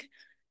 Don't think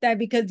that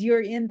because you're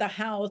in the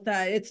house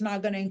that it's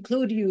not going to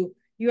include you.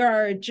 You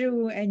are a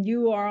Jew and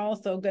you are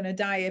also going to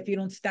die if you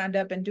don't stand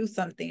up and do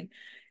something.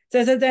 So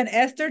it says, then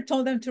Esther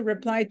told them to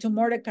reply to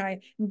Mordecai,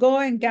 go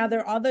and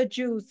gather all the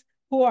Jews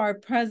who are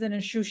present in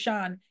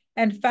Shushan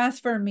and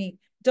fast for me.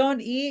 Don't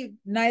eat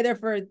neither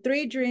for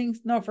 3 drinks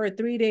nor for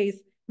 3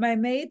 days. My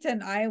maids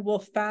and I will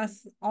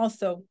fast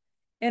also.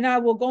 And I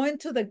will go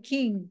into the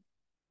king,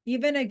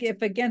 even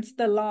if against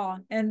the law.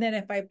 And then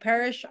if I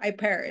perish, I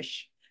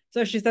perish.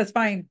 So she says,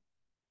 fine.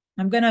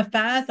 I'm going to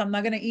fast. I'm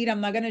not going to eat.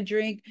 I'm not going to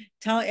drink.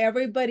 Tell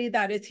everybody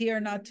that is here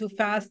not to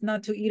fast,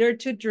 not to eat or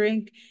to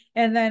drink.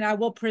 And then I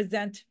will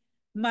present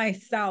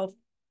myself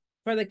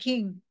for the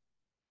king.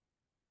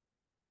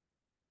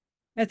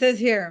 It says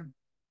here.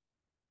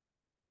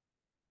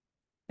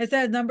 It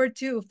says number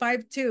 2,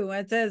 5:2.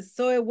 It says,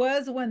 so it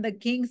was when the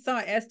king saw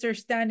Esther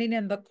standing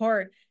in the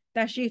court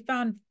that she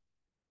found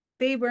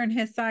favor in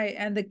his sight,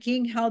 and the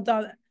king held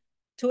out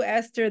to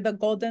Esther the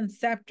golden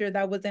scepter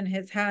that was in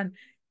his hand.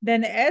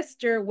 Then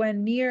Esther went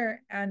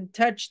near and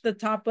touched the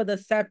top of the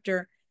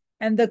scepter.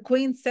 And the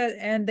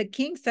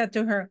king said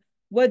to her,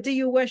 what do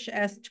you wish,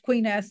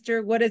 Queen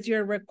Esther? What is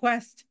your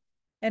request?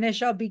 And it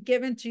shall be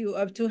given to you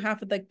up to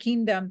half of the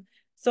kingdom.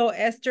 So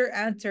Esther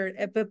answered,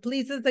 if it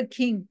pleases the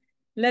king,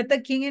 let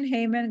the king and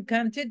Haman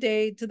come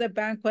today to the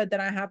banquet that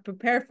I have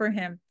prepared for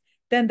him.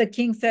 Then the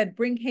king said,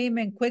 bring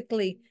Haman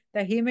quickly,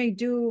 that he may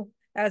do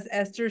as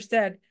Esther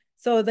said.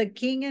 So the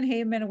king and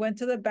Haman went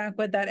to the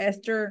banquet that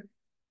Esther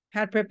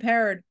had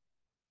prepared.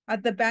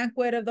 At the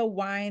banquet of the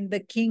wine,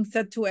 the king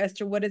said to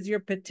Esther, what is your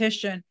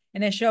petition?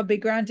 And it shall be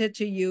granted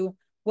to you.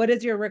 What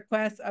is your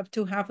request? Up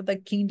to half of the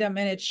kingdom,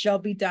 and it shall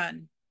be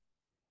done.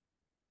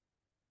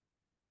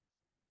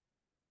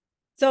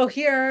 So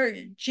here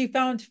she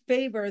found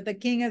favor. The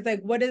king is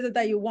like, what is it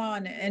that you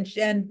want? And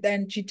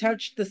then she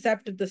touched the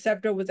scepter. The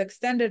scepter was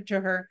extended to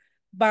her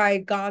by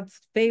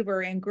God's favor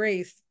and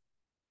grace.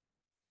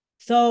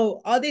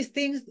 So all these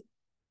things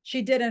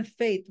she did in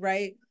faith,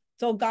 right?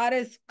 So God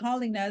is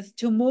calling us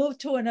to move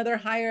to another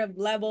higher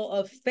level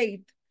of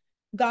faith.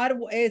 God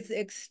is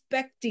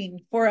expecting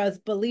for us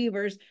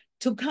believers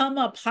to come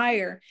up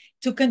higher,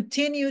 to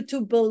continue to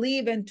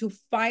believe and to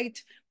fight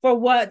for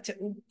what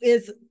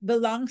is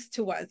belongs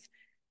to us.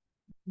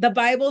 The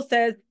Bible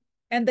says,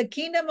 and the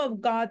kingdom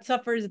of God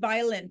suffers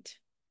violence,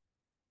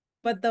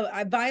 but the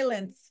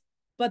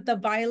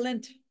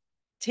violent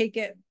take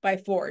it by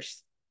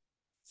force.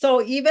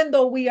 So even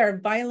though we are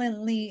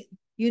violently,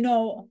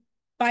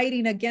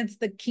 fighting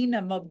against the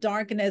kingdom of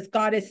darkness,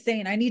 God is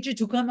saying, I need you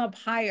to come up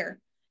higher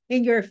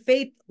in your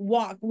faith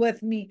walk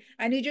with me.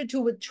 I need you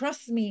to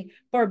trust me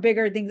for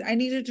bigger things. I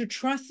need you to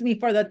trust me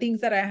for the things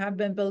that I have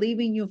been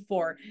believing you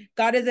for.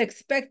 God is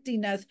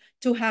expecting us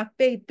to have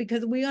faith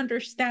because we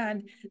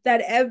understand that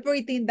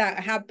everything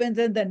that happens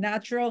in the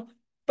natural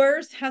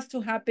first has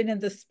to happen in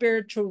the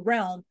spiritual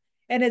realm.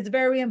 And it's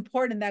very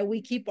important that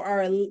we keep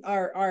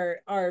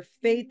our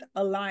faith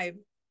alive.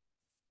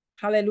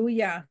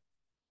 Hallelujah.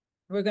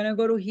 We're going to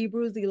go to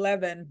Hebrews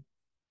 11.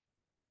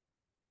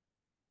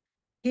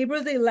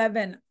 Hebrews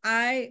 11.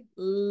 I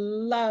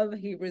love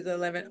Hebrews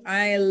 11.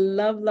 I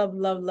love, love,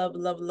 love, love,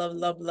 love, love,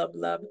 love, love,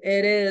 love.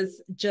 It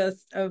is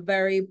just a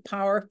very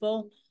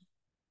powerful,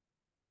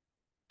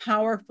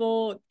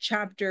 powerful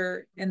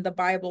chapter in the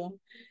Bible.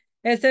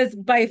 It says,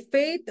 by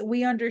faith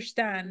we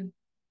understand.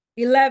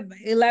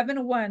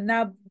 11:1.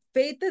 Now,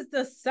 faith is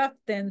the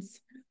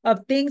substance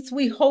of things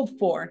we hope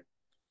for.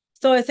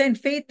 So it's saying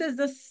faith is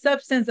the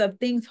substance of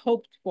things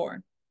hoped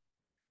for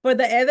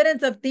the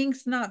evidence of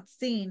things not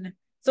seen.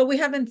 So we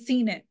haven't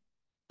seen it,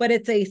 but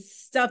it's a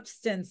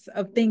substance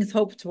of things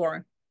hoped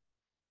for.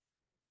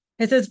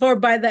 It says, for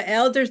by the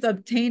elders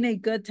obtain a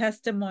good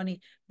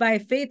testimony. By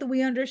faith,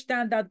 we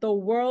understand that the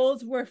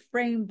worlds were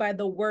framed by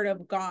the word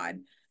of God.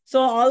 So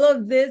all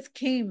of this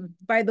came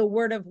by the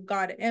word of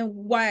God. And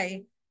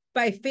why?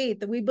 By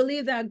faith. We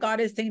believe that God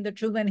is saying the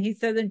truth. And he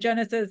says in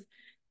Genesis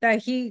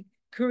that he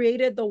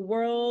created the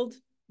world.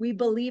 We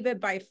believe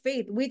it by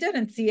faith. We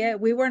didn't see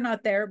it. We were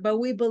not there, but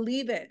we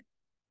believe it.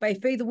 By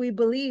faith, we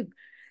believe.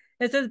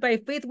 It says, by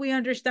faith, we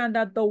understand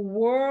that the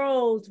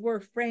worlds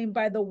were framed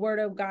by the word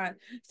of God.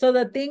 So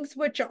the things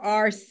which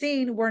are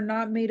seen were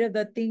not made of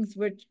the things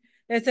which,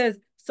 it says,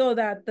 so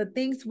that the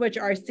things which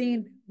are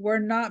seen were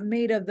not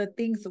made of the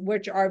things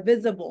which are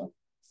visible.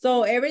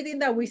 So everything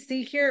that we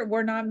see here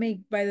were not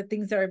made by the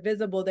things that are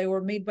visible. They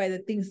were made by the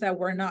things that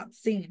were not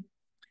seen.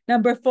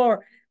 Number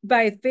 4,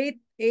 by faith,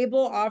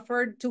 Abel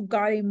offered to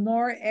God a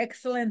more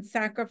excellent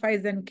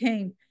sacrifice than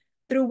Cain,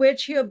 through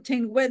which he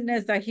obtained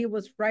witness that he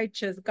was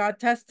righteous, God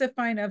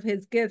testifying of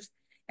his gifts,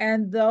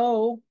 and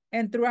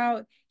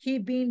throughout he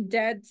being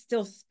dead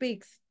still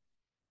speaks.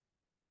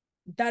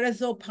 That is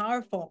so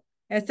powerful.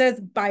 It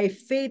says, by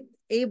faith,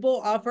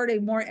 Abel offered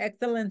a more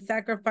excellent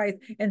sacrifice,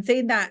 and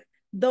saying that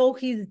though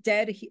he's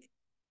dead,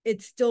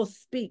 it still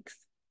speaks.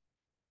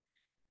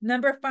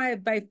 Number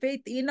 5, by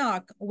faith,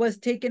 Enoch was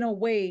taken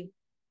away,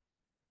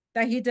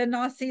 that he did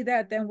not see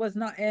that and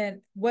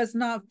was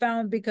not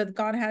found because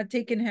God had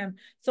taken him.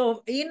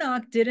 So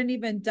Enoch didn't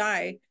even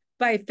die.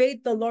 By faith,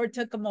 the Lord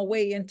took him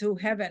away into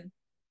heaven.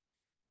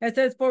 It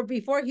says, for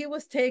before he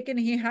was taken,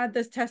 he had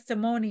this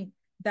testimony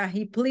that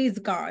he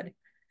pleased God.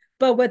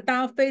 But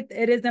without faith,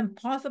 it is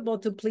impossible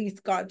to please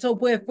God. So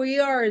if we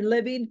are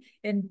living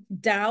in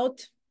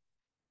doubt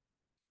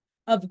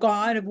of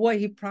God, of what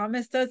he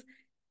promised us,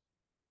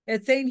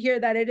 it's saying here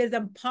that it is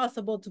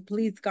impossible to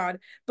please God.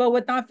 But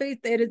without faith,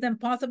 it is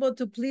impossible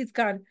to please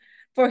God.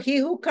 For he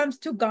who comes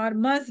to God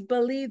must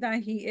believe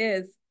that he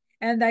is,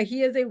 and that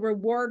he is a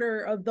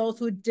rewarder of those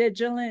who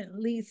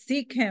diligently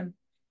seek him.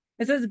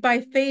 It says,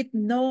 by faith,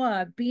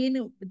 Noah,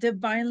 being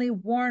divinely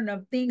warned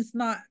of things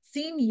not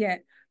seen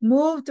yet,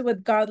 moved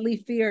with godly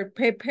fear,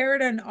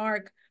 prepared an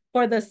ark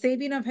for the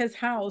saving of his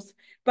house,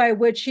 by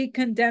which he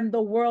condemned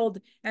the world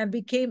and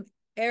became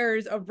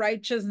heirs of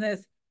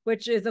righteousness,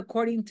 which is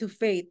according to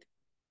faith.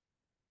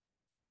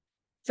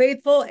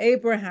 Faithful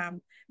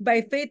Abraham.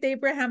 By faith,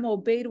 Abraham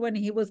obeyed when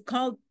he was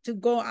called to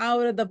go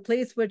out of the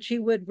place which he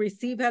would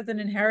receive as an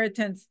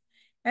inheritance.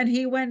 And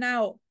he went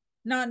out,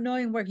 not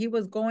knowing where he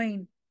was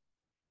going.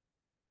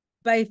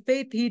 By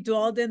faith, he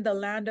dwelled in the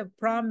land of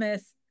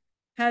promise,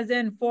 as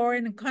in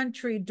foreign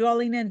country,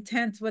 dwelling in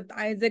tents with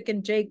Isaac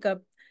and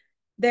Jacob.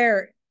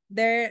 There,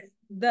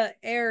 the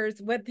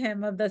heirs with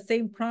him of the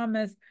same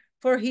promise.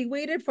 For he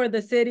waited for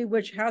the city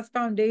which has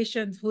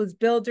foundations, whose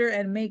builder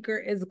and maker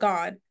is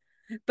God.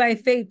 By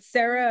faith,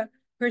 Sarah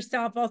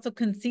herself also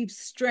conceived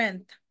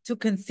strength to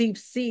conceive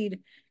seed,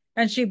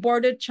 and she bore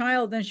a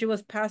child, and she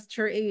was past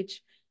her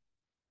age,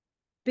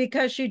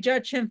 because she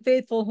judged him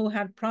faithful who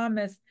had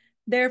promised.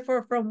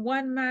 Therefore, from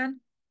one man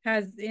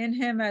has in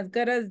him as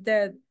good as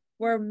dead,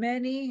 were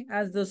many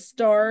as the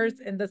stars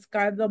in the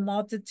sky of the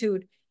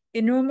multitude,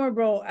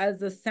 innumerable as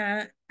the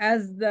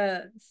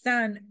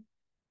sand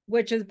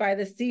which is by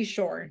the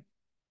seashore.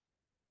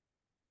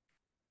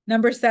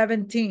 Number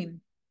 17.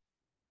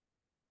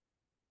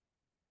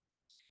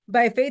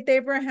 By faith,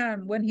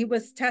 Abraham, when he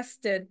was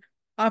tested,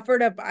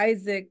 offered up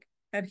Isaac,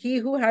 and he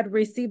who had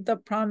received the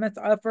promise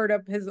offered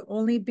up his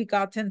only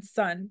begotten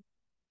son,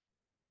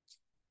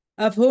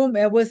 of whom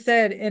it was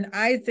said, in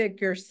Isaac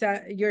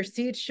your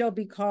seed shall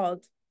be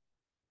called,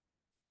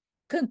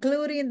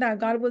 concluding that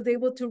God was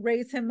able to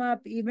raise him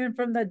up even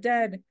from the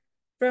dead,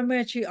 from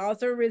which he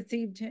also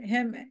received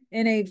him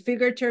in a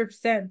figurative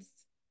sense.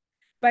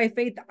 By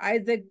faith,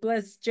 Isaac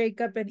blessed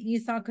Jacob and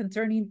Esau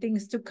concerning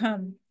things to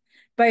come.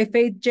 By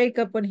faith,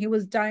 Jacob, when he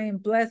was dying,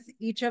 blessed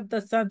each of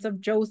the sons of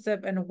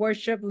Joseph and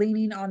worshiped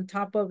leaning on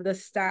top of the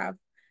staff.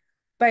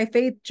 By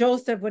faith,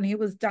 Joseph, when he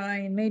was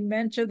dying, made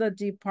mention of the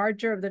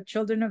departure of the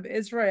children of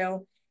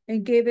Israel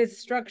and gave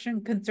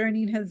instruction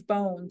concerning his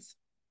bones.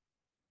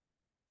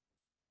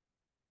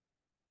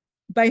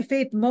 By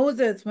faith,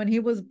 Moses, when he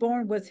was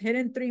born, was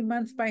hidden 3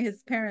 months by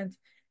his parents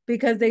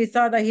because they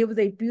saw that he was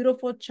a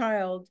beautiful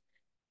child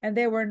and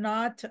they were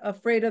not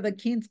afraid of the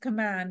king's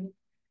command.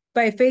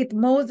 By faith,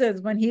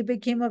 Moses, when he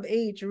became of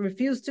age,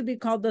 refused to be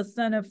called the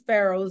son of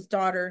Pharaoh's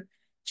daughter,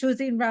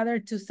 choosing rather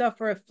to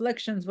suffer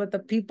afflictions with the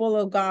people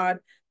of God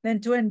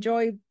than to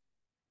enjoy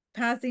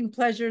passing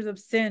pleasures of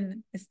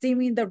sin,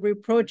 esteeming the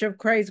reproach of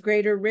Christ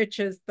greater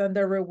riches than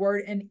the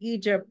reward in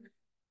Egypt,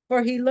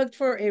 for he looked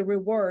for a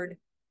reward.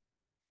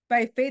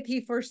 By faith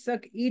he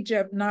forsook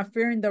Egypt, not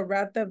fearing the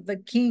wrath of the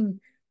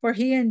king, for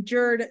he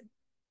endured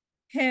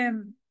as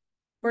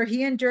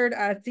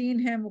seeing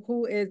him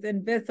who is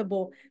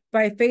invisible.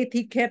 By faith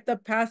he kept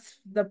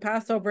the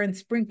Passover and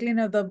sprinkling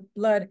of the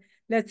blood,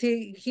 lest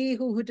he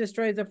who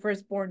destroys the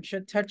firstborn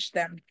should touch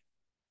them.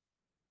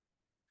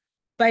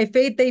 By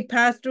faith they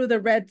passed through the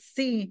Red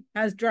Sea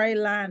as dry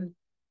land,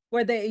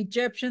 where the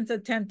Egyptians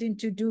attempting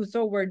to do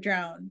so were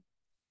drowned.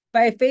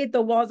 By faith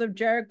the walls of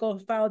Jericho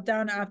fell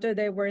down after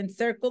they were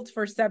encircled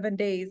for 7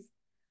 days.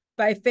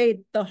 By faith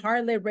the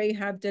harlot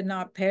Rahab did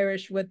not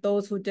perish with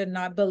those who did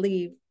not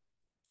believe,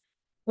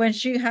 when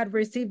she had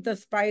received the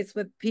spice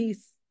with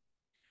peace.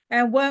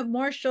 And what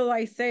more shall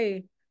I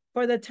say?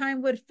 For the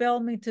time would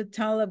fail me to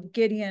tell of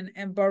Gideon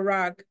and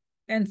Barak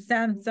and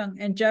Samson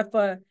and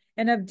Jephthah,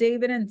 and of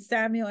David and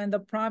Samuel and the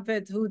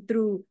prophets who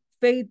through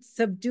faith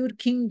subdued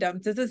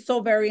kingdoms. This is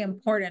so very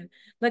important.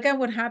 Look at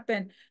what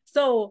happened.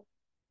 So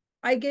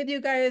I give you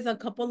guys a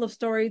couple of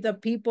stories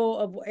of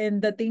people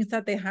and the things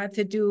that they had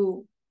to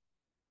do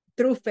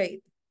through faith.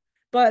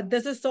 But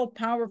this is so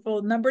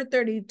powerful. Number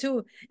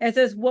 32, it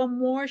says, what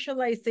more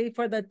shall I say,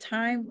 for the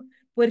time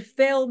would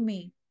fail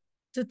me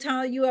to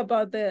tell you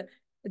about the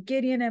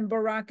Gideon and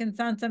Barak and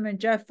Samson and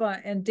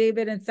Jephthah and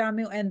David and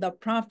Samuel and the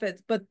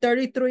prophets. But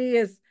 33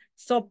 is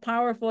so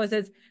powerful. It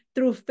says,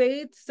 through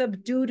faith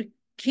subdued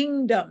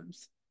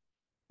kingdoms.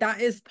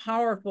 That is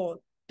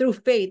powerful. Through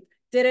faith.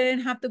 They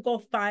didn't have to go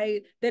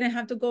fight. They didn't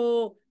have to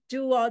go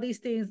do all these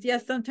things.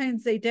 Yes,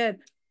 sometimes they did,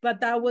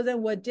 but that wasn't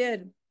what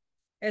did.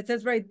 It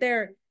says right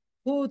there,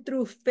 who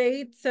through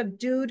faith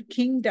subdued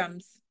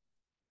kingdoms,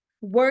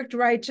 worked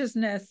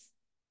righteousness,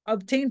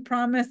 obtained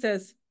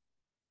promises,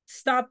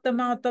 stopped the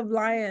mouth of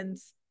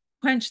lions,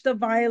 quenched the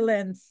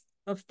violence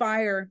of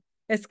fire,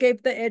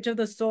 escaped the edge of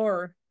the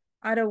sword,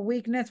 out of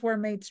weakness were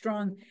made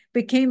strong,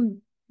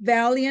 became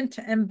valiant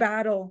in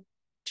battle,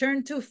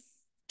 turned to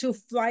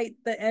flight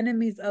the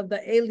enemies of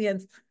the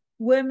aliens,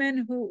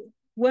 women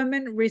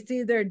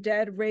received their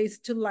dead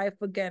raised to life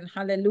again.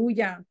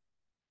 Hallelujah.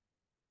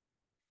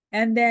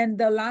 And then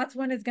the last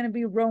one is going to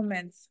be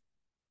Romans.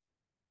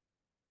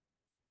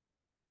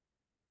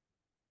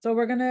 So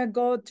we're going to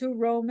go to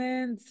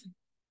Romans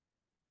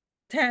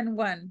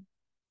 10:1.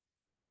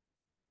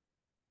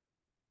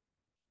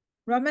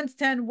 Romans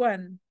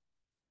 10:1.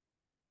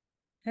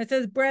 It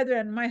says,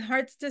 brethren, my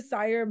heart's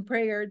desire and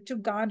prayer to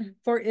God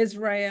for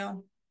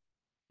Israel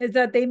is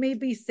that they may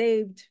be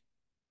saved.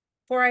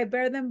 For I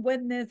bear them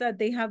witness that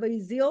they have a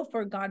zeal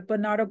for God, but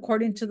not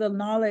according to the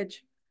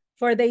knowledge.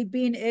 For they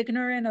being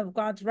ignorant of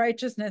God's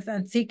righteousness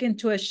and seeking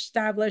to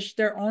establish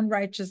their own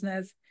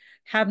righteousness,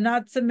 have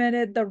not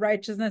submitted the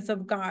righteousness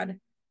of God.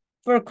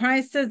 For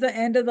Christ is the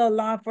end of the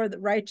law for the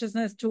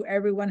righteousness to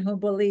everyone who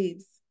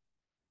believes.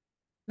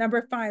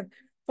 Number 5,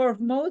 for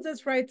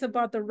Moses writes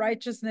about the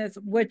righteousness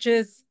which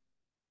is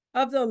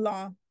of the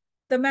law.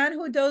 The man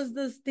who does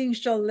these things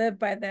shall live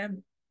by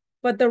them.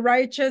 But the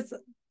righteous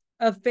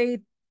of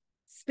faith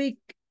speak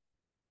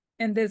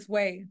in this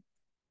way.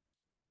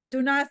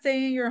 Do not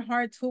say in your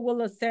hearts, who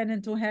will ascend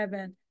into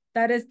heaven?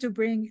 That is to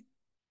bring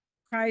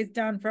Christ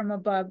down from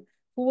above.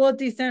 Who will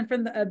descend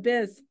from the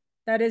abyss?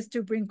 That is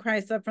to bring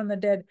Christ up from the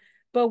dead.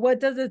 But what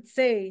does it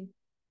say?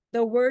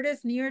 The word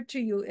is near to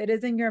you. It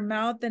is in your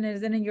mouth and it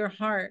is in your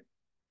heart.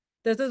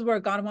 This is where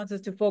God wants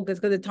us to focus,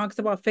 because it talks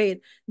about faith.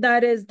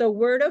 That is the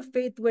word of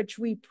faith which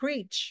we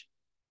preach.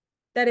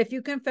 That if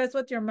you confess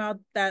with your mouth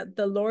that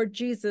the Lord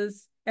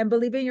Jesus and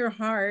believe in your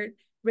heart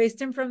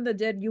raised him from the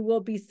dead, you will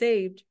be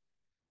saved.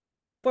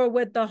 For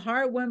with the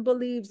heart one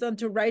believes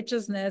unto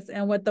righteousness,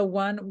 and with the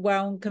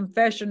one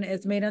confession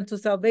is made unto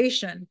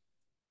salvation.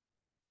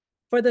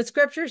 For the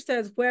scripture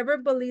says, whoever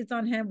believes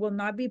on him will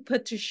not be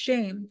put to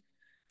shame.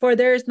 For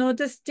there is no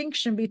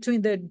distinction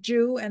between the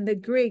Jew and the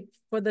Greek,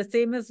 for the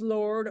same is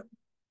Lord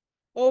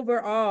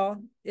over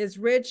all, is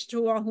rich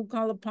to all who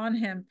call upon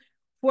him.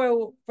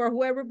 For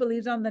whoever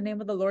believes on the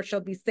name of the Lord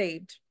shall be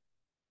saved.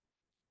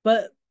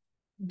 But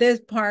this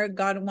part,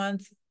 God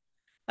wants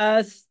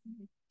us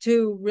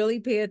to really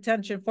pay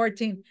attention.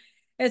 14,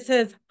 it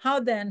says, how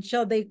then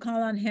shall they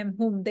call on him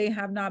whom they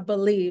have not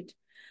believed?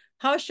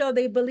 How shall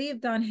they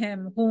believe on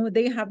him whom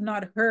they have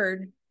not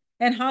heard?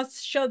 And how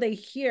shall they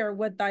hear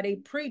without a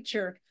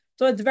preacher?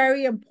 So it's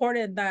very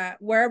important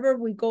that wherever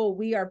we go,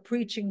 we are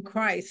preaching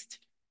Christ,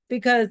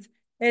 because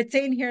it's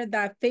saying here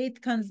that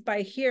faith comes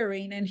by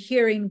hearing and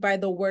hearing by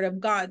the word of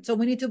God. So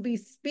we need to be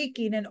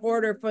speaking in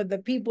order for the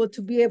people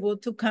to be able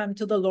to come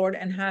to the Lord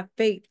and have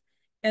faith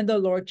in the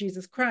Lord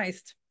Jesus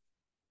Christ.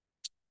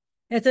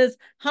 It says,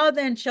 how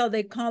then shall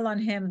they call on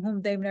him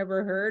whom they've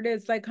never heard?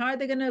 It's like, how are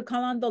they going to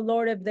call on the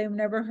Lord if they've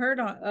never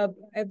heard of,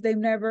 if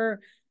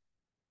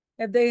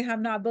they have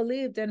not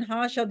believed? And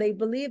how shall they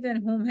believe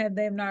in whom have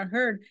they not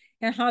heard?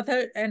 And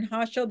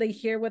how shall they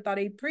hear without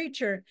a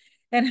preacher?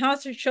 And how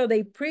shall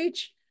they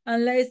preach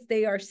unless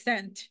they are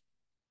sent?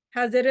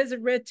 As it is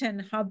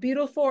written, how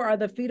beautiful are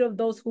the feet of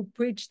those who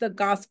preach the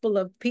gospel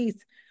of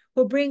peace,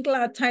 who bring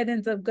glad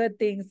tidings of good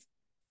things.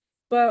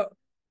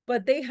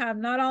 But they have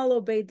not all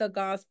obeyed the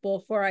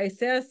gospel. For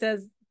Isaiah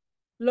says,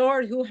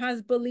 Lord, who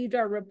has believed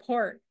our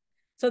report?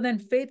 So then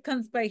faith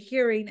comes by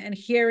hearing, and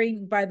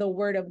hearing by the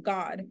word of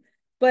God.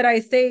 But I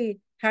say,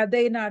 have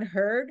they not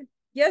heard?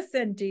 Yes,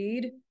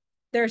 indeed.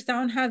 Their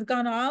sound has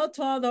gone out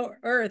to all the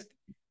earth,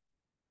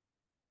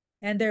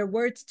 and their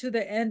words to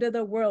the end of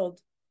the world.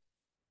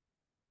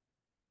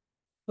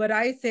 But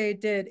I say,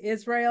 did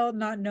Israel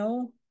not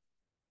know?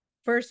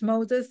 First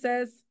Moses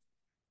says,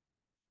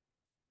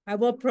 I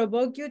will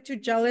provoke you to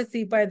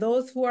jealousy by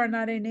those who are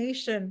not a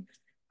nation.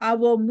 I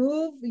will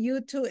move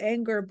you to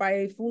anger by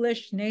a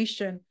foolish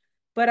nation.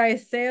 But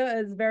Isaiah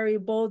is very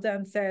bold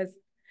and says,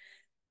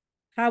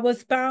 I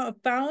was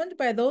found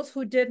by those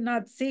who did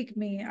not seek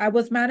me. I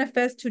was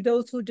manifest to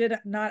those who did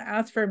not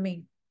ask for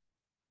me.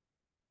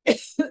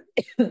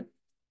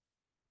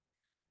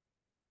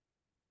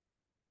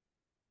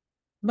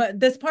 But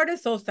this part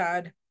is so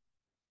sad,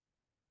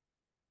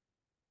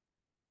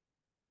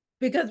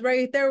 because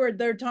right there where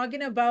they're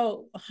talking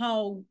about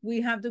how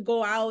we have to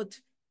go out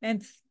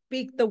and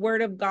speak the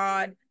word of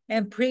God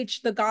and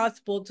preach the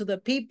gospel to the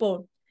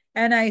people.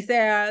 And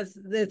Isaiah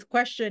is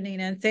questioning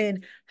and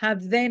saying,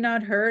 have they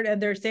not heard? And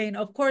they're saying,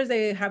 of course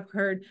they have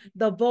heard.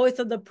 The voice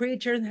of the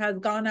preachers has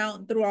gone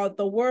out throughout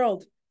the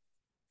world.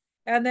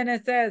 And then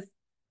it says,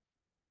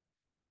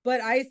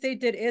 but I say,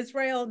 did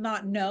Israel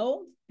not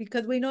know?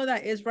 Because we know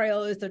that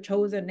Israel is the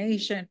chosen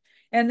nation.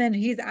 And then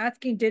he's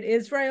asking, did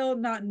Israel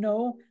not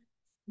know?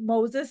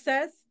 Moses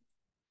says.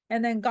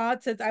 And then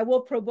God says, I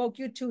will provoke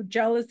you to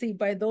jealousy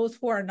by those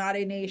who are not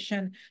a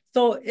nation.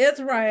 So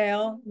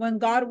Israel, when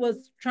God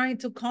was trying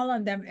to call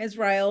on them,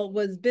 Israel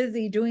was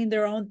busy doing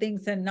their own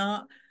things and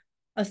not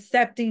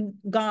accepting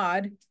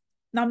God.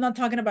 Now, I'm not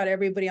talking about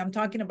everybody. I'm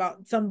talking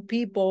about some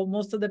people.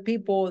 Most of the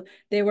people,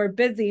 they were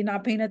busy,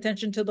 not paying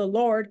attention to the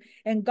Lord.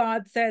 And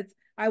God says,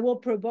 I will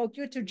provoke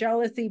you to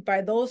jealousy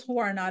by those who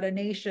are not a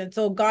nation.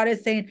 So God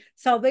is saying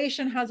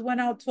salvation has went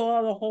out to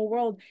all the whole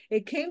world.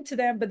 It came to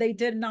them, but they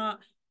did not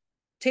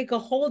take a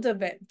hold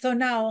of it. So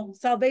now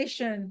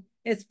salvation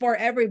is for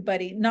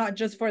everybody, not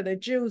just for the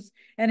Jews.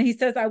 And he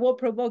says, I will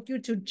provoke you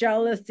to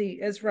jealousy,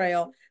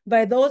 Israel,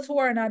 by those who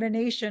are not a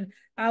nation.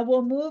 I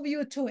will move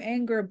you to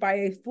anger by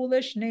a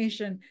foolish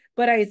nation.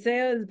 But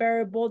Isaiah is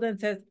very bold and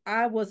says,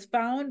 I was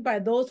found by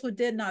those who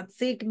did not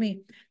seek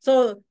me.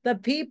 So the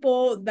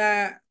people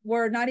that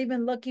were not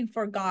even looking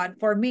for God,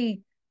 for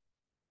me,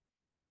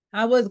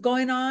 I was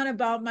going on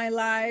about my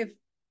life,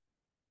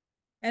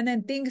 and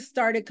then things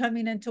started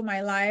coming into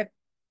my life.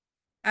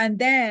 And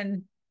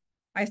then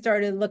I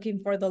started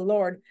looking for the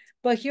Lord.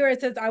 But here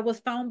it says, I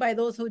was found by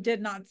those who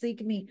did not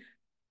seek me.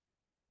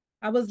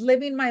 I was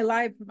living my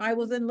life. I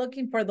wasn't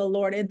looking for the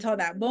Lord until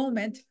that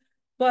moment.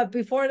 But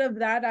before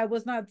that, I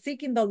was not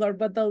seeking the Lord,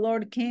 but the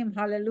Lord came.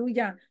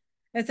 Hallelujah.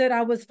 It said,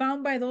 I was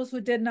found by those who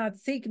did not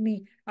seek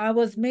me. I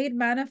was made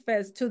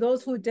manifest to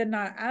those who did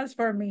not ask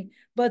for me.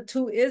 But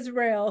to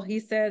Israel, he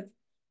says,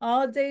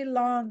 all day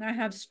long I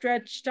have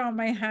stretched out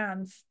my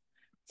hands.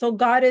 So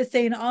God is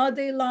saying, all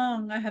day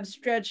long I have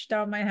stretched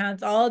out my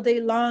hands. All day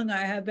long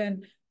I have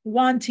been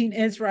wanting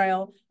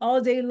Israel.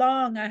 All day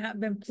long I have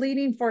been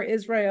pleading for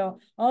Israel.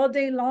 All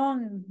day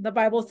long, the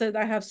Bible says,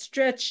 I have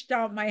stretched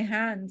out my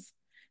hands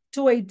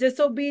to a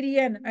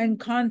disobedient and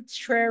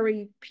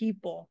contrary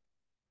people.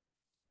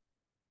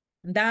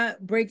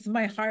 That breaks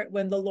my heart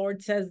when the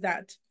Lord says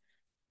that.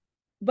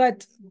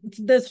 But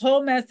this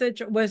whole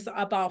message was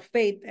about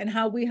faith and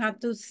how we have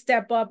to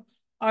step up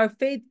our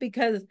faith,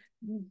 because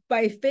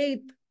by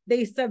faith,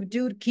 they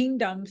subdued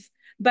kingdoms.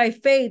 By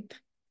faith,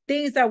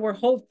 things that were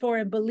hoped for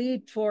and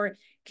believed for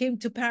came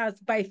to pass.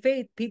 By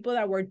faith, people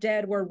that were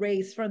dead were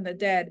raised from the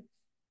dead.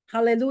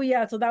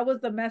 Hallelujah. So that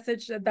was the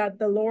message that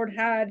the Lord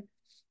had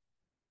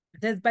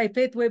It says, by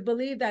faith, we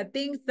believe that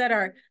things that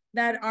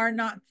are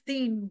not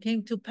seen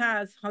came to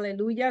pass.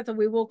 Hallelujah. So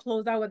we will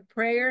close out with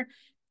prayer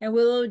and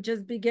we'll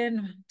just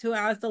begin to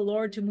ask the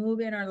Lord to move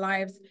in our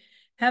lives.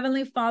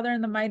 Heavenly Father,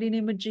 in the mighty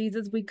name of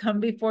Jesus, we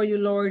come before you,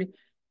 Lord.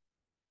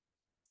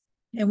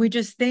 And we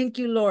just thank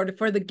you, Lord,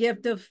 for the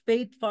gift of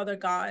faith, Father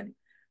God,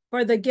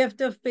 for the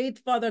gift of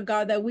faith, Father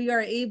God, that we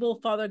are able,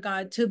 Father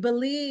God, to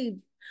believe.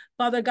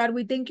 Father God,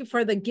 we thank you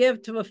for the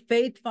gift of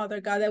faith, Father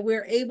God, that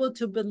we're able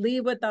to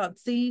believe without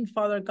seeing,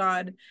 Father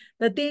God,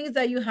 the things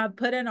that you have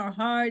put in our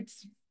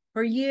hearts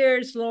for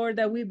years, Lord,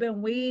 that we've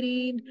been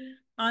waiting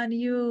on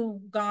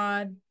you,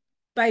 God,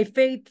 by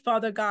faith,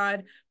 Father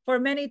God. For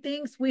many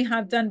things we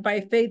have done by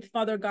faith,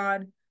 Father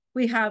God.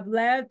 We have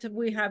left,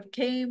 we have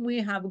came, we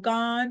have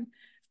gone.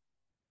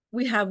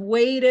 We have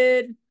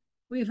waited.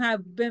 We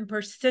have been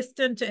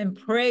persistent in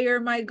prayer,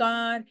 my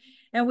God.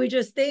 And we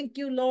just thank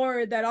you,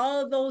 Lord, that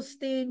all of those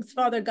things,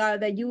 Father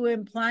God, that you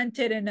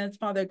implanted in us,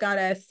 Father God,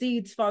 as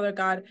seeds, Father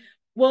God,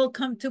 will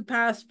come to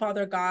pass,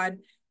 Father God.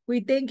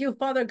 We thank you,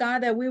 Father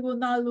God, that we will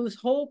not lose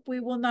hope.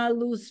 We will not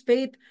lose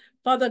faith.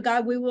 Father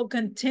God, we will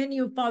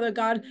continue, Father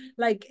God,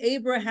 like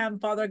Abraham,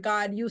 Father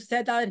God. You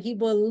said that he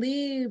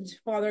believed,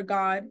 Father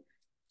God,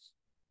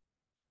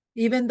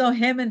 even though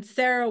him and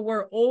Sarah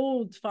were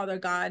old, Father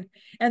God,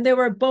 and they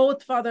were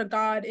both, Father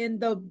God, in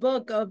the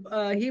book of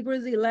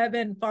Hebrews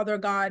 11, Father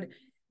God,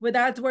 where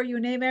that's where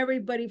you name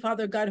everybody,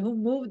 Father God, who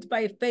moved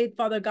by faith,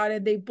 Father God,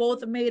 and they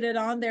both made it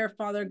on there,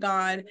 Father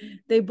God.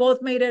 They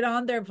both made it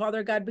on there,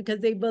 Father God,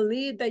 because they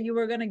believed that you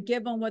were going to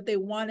give them what they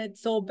wanted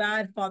so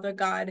bad, Father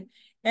God.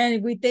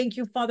 And we thank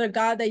you, Father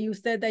God, that you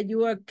said that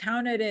you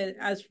accounted it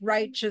as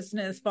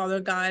righteousness, Father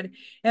God.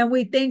 And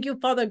we thank you,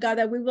 Father God,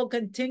 that we will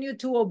continue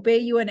to obey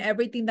you in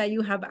everything that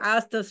you have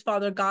asked us,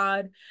 Father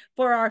God,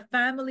 for our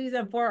families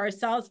and for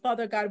ourselves,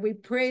 Father God. We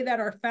pray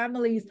that our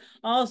families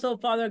also,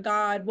 Father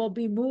God, will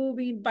be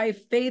moving by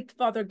faith,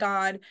 Father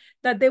God,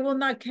 that they will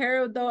not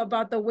care though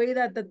about the way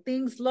that the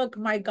things look,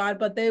 my God,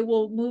 but they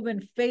will move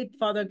in faith,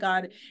 Father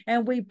God.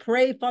 And we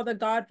pray, Father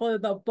God, for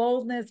the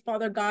boldness,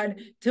 Father God,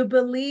 to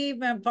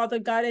believe and Father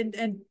God,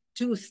 and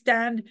to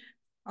stand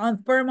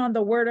on firm on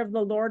the word of the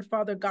Lord,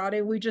 Father God.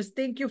 And we just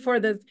thank you for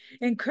this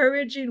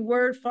encouraging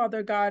word,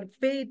 Father God.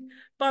 Faith,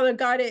 Father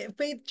God,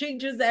 faith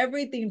changes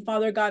everything,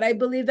 Father God. I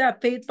believe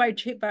that faith by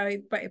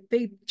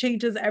faith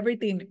changes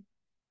everything.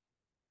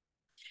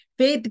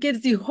 Faith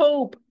gives you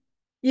hope,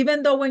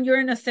 even though when you're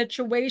in a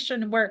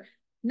situation where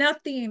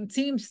nothing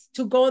seems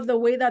to go the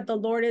way that the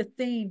Lord is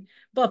saying,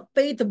 but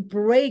faith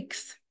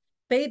breaks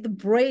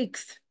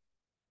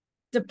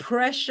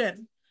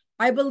depression.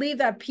 I believe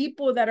that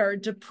people that are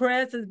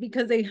depressed is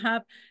because they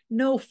have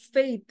no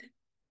faith.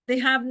 They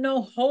have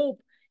no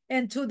hope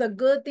into the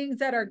good things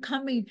that are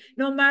coming,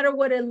 no matter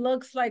what it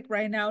looks like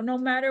right now, no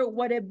matter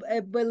what it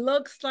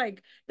looks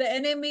like. The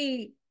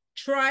enemy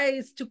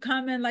tries to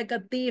come in like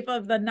a thief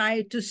of the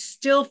night to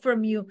steal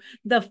from you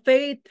the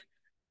faith,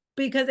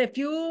 because if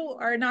you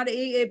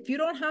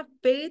don't have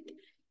faith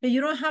and you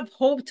don't have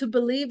hope to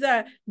believe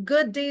that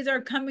good days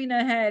are coming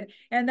ahead,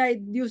 and that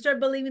you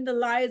start believing the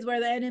lies where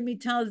the enemy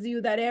tells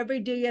you that every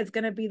day is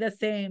going to be the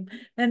same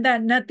and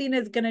that nothing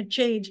is going to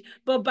change.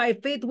 But by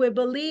faith, we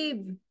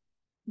believe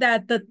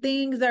that the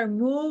things are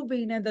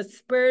moving in the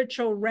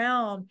spiritual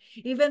realm,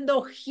 even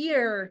though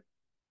here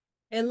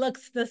it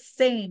looks the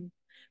same.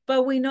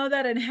 But we know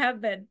that in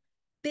heaven,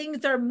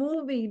 things are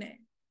moving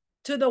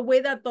to the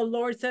way that the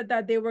Lord said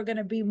that they were going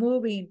to be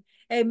moving.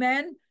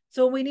 Amen.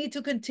 So we need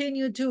to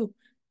continue to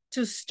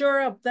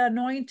stir up the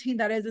anointing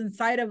that is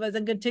inside of us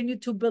and continue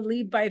to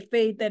believe by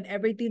faith in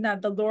everything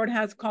that the Lord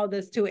has called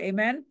us to.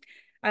 Amen.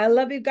 I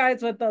love you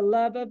guys with the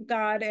love of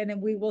God,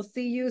 and we will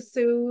see you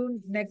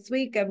soon next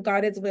week if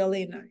God is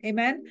willing.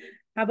 Amen.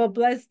 Have a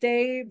blessed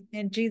day.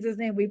 In Jesus'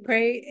 name we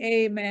pray.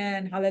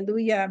 Amen.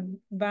 Hallelujah.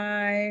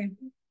 Bye.